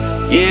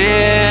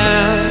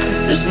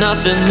 Yeah, there's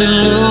nothing to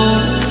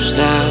lose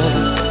now.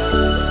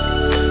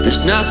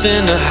 There's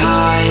nothing to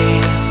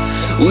hide.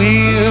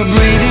 We're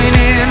breathing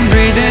in,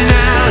 breathing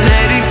out,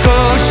 let it go,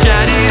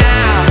 shout it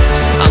out.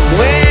 I'm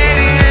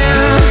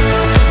waiting,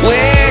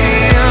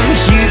 waiting,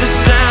 hear the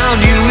sound.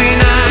 You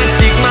and I,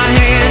 take my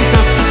hand,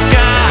 touch the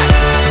sky.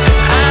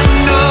 I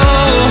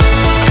know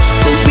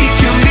we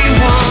can be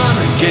one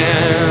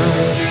again.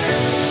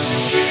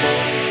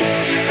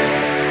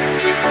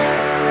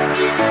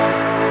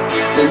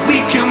 But we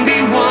can be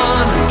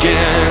one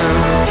again.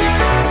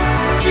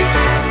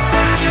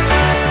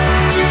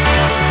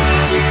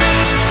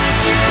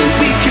 But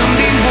we can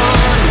be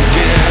one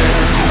again.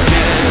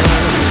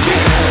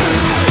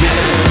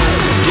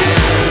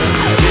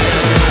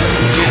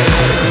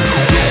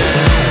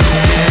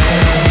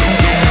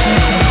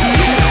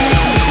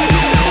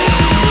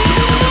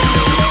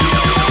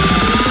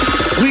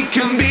 We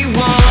can be one we can be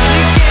one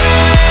again.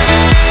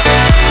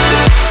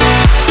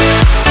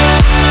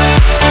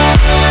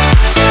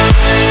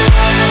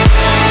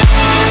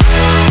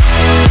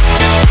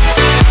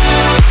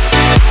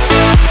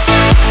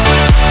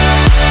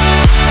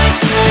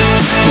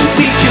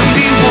 We can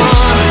be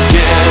one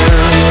again.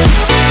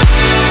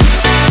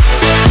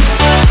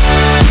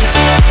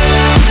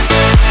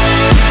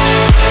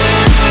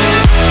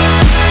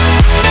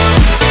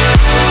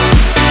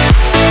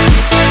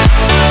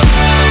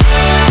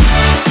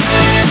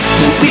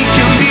 We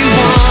can be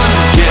one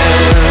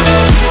again.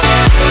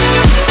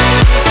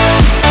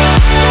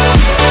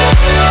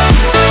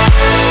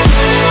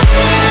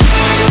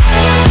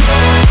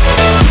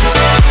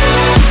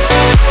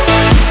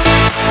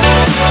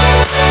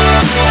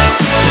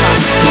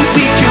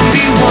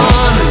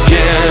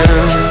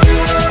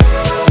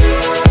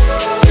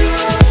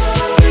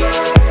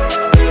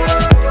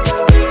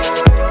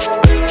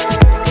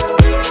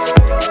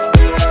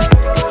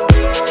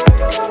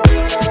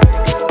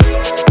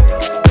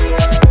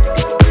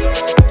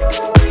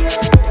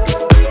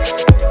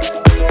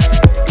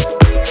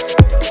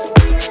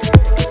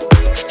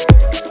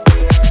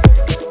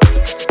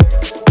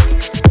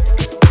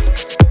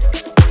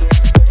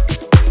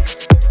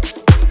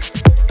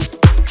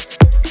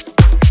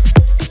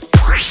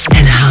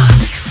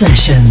 Enhanced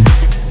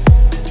Sessions.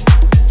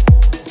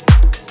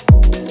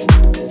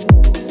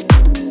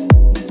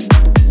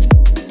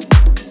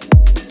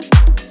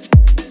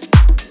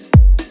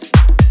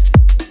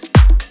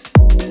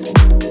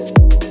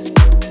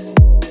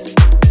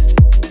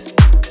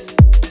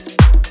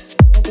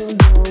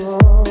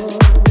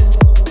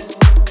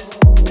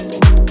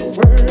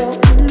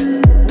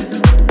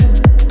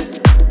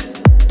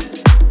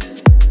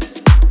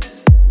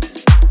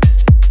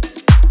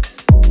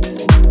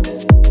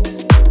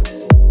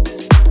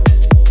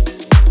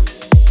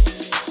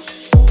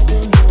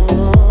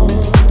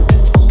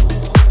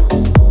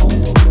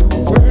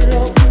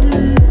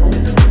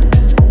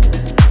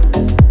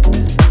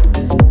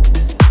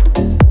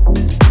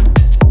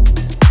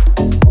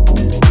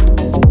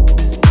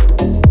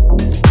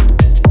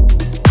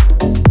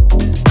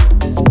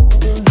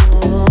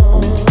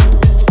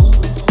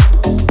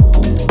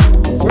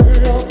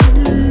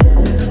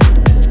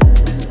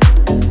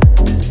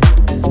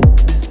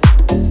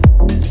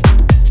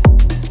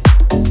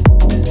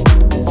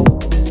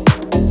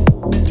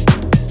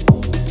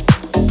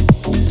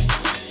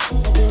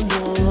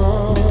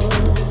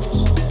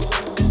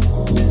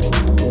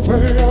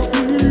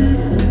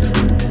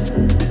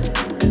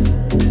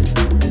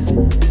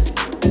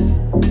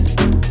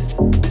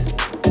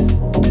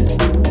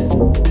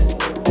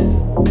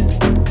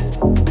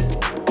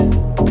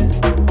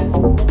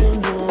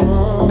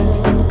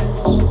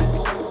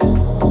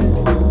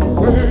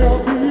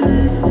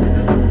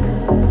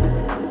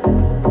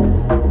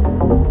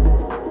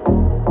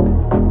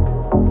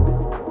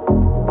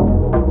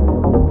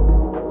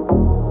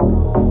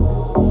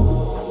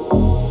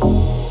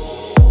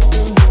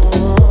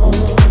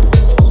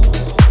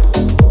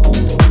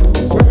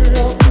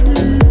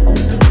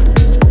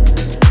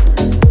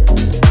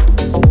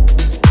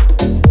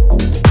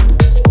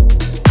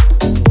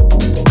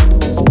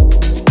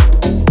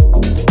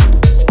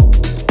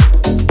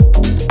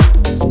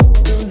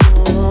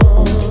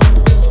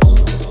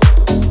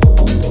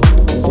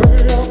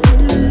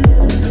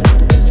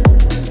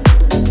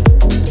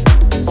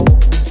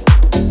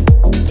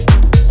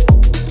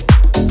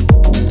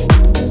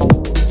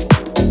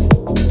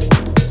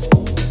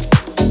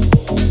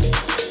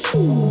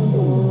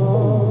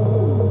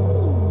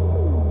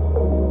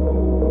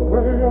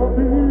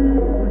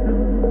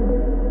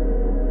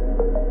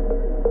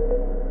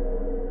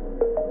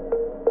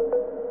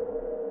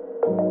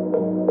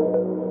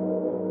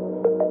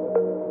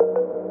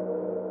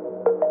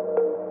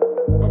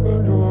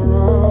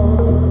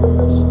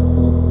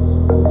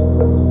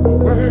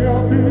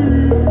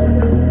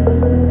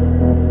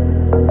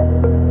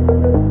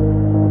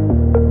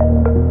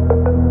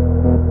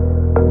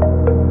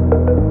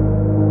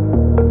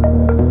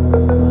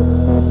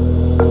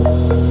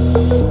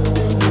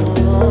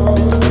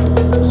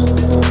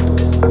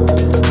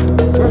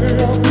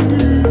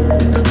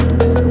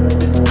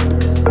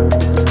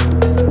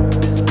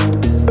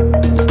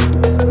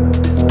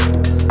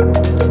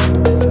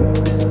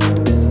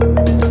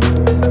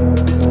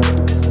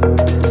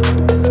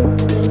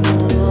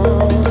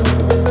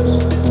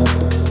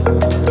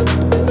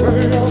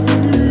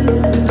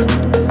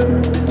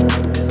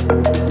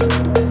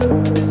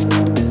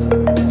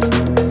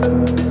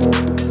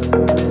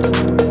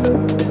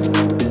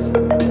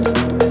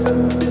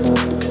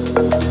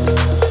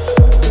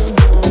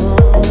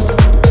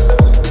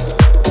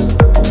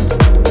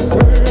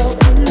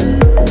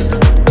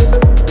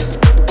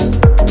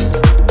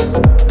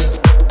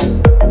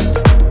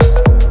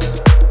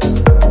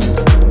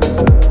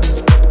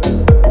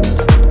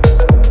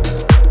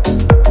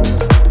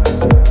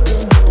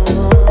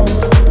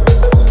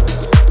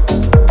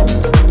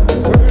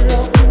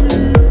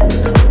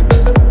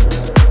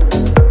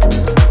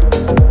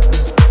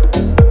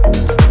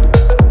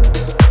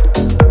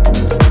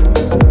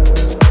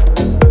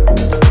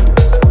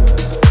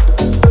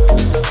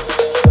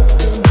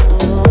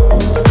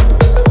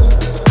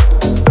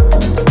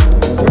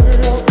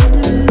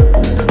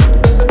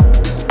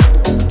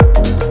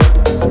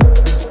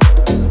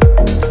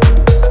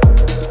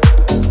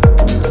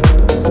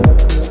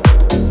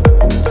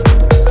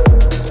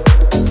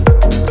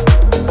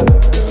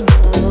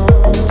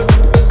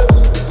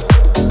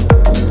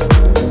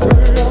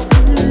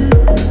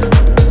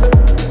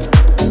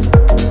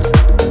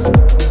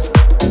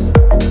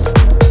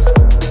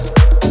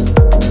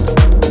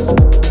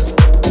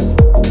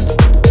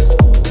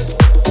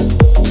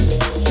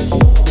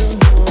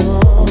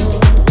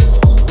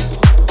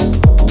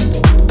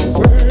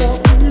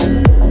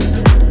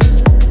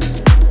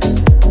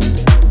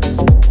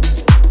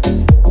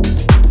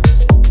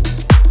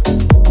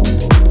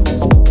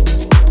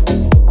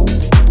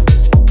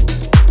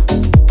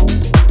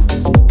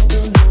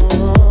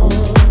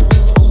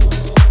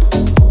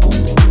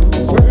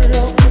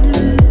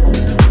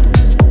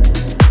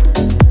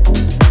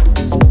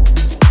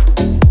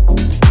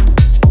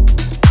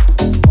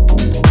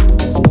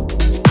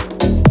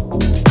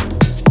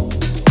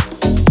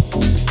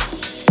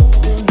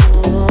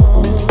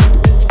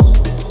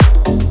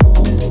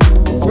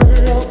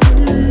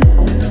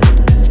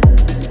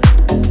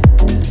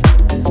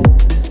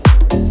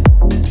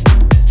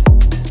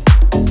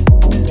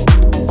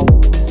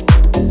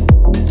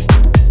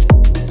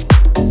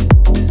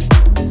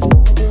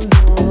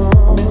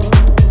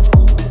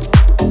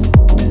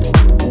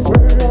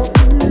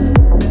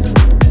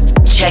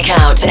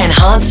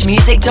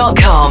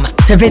 enhancedmusic.com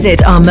to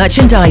visit our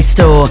merchandise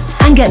store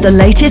and get the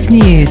latest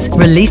news,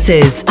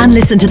 releases, and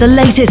listen to the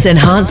latest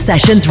Enhanced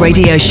Sessions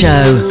radio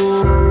show.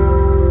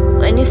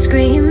 When you're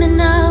screaming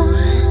out,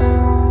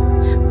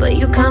 but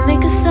you can't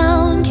make a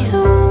sound, you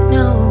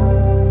know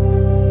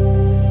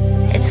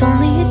it's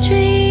only a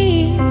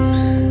dream.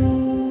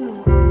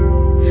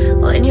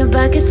 When your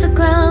back hits the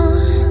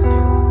ground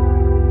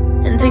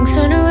and things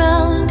turn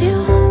around, you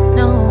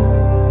know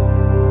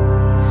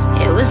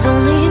it was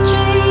only a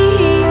dream.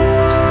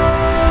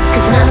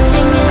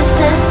 Nothing is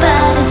as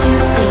bad as you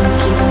think,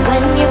 even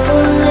when you're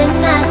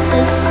pulling at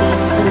the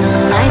seams. When the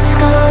lights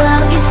go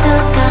out, you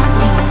still got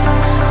me.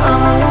 Oh,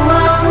 oh,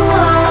 oh,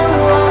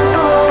 oh,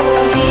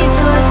 oh.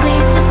 Detours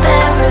lead to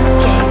paradise.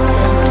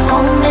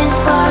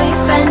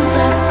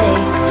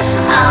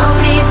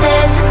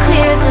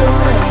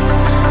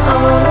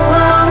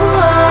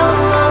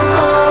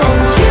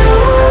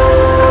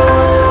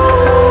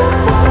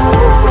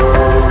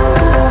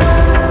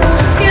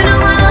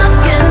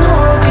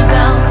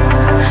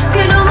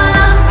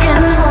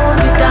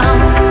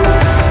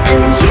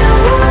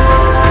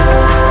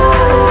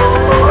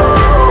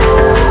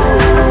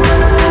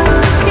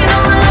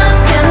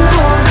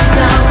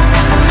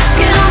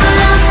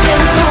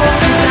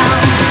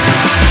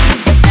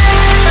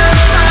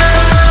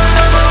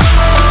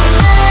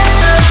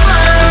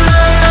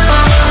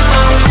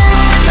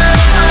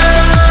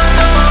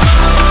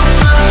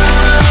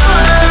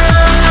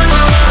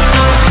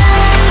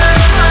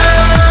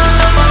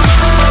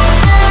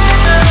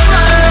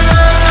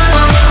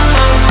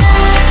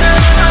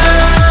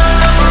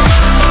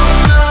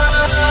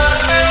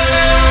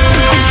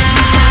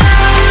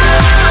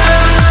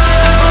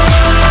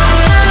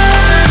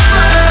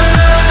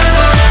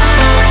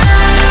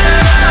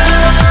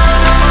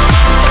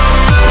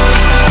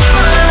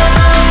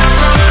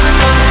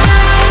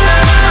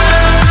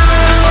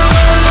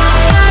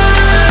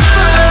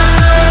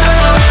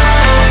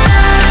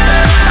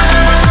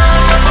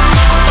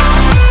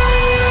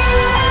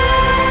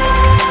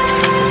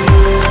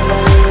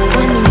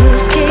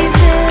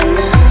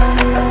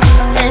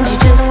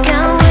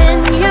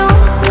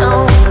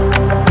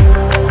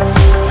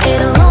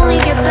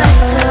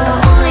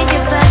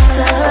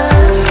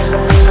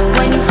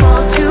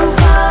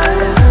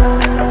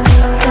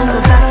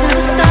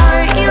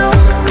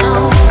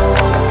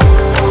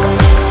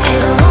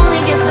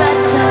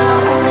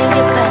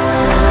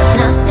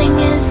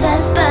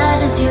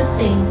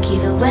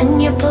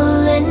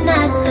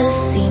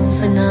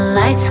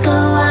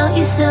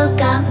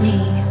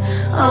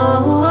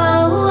 Oh,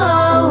 oh,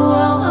 oh,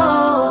 oh,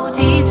 oh.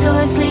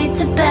 Detours lead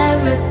to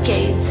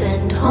barricades,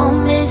 and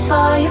home is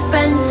for your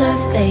friends are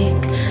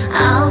fake.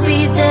 I'll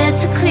be there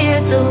to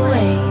clear the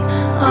way.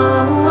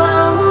 Oh, oh,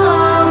 oh,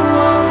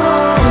 oh,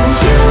 oh. And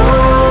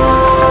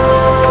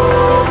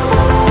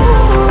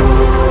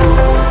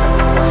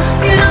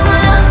you know my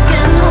love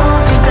can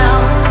hold you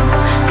down.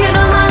 You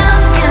know my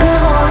love can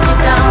hold you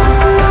down.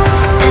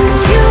 And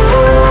you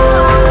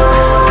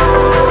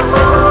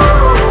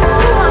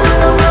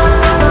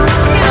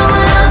know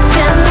my love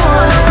can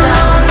hold you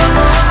down.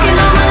 You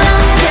know my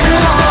love can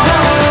hold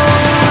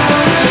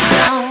you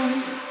down.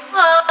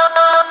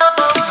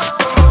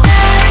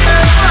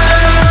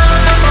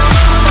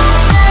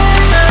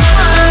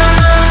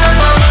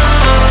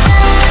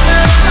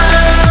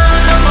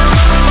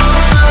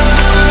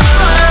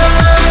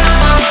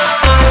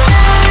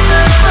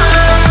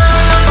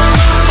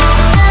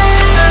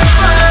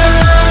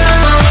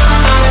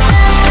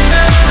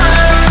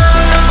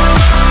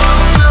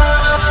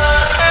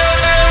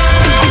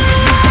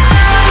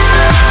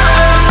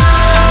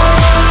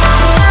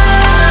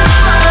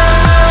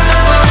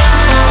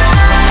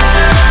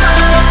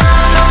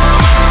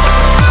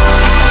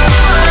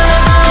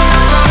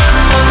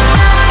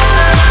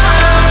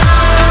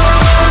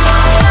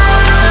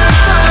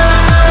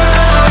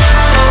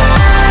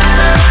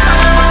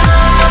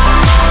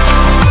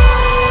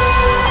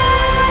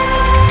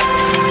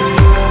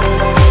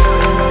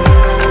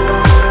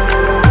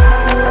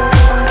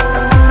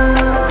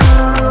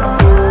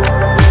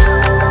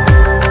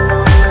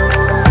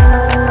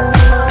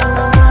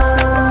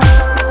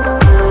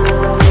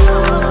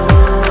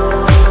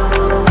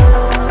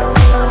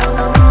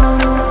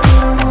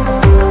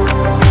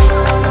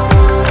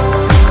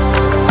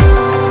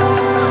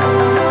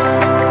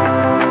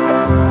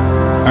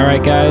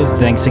 Alright guys,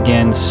 thanks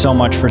again so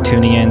much for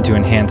tuning in to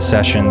Enhanced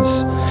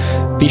Sessions.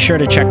 Be sure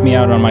to check me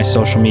out on my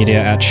social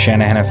media at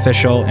Shanahan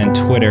Official, and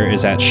Twitter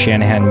is at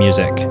Shanahan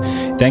Music.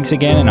 Thanks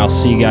again, and I'll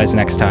see you guys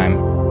next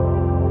time.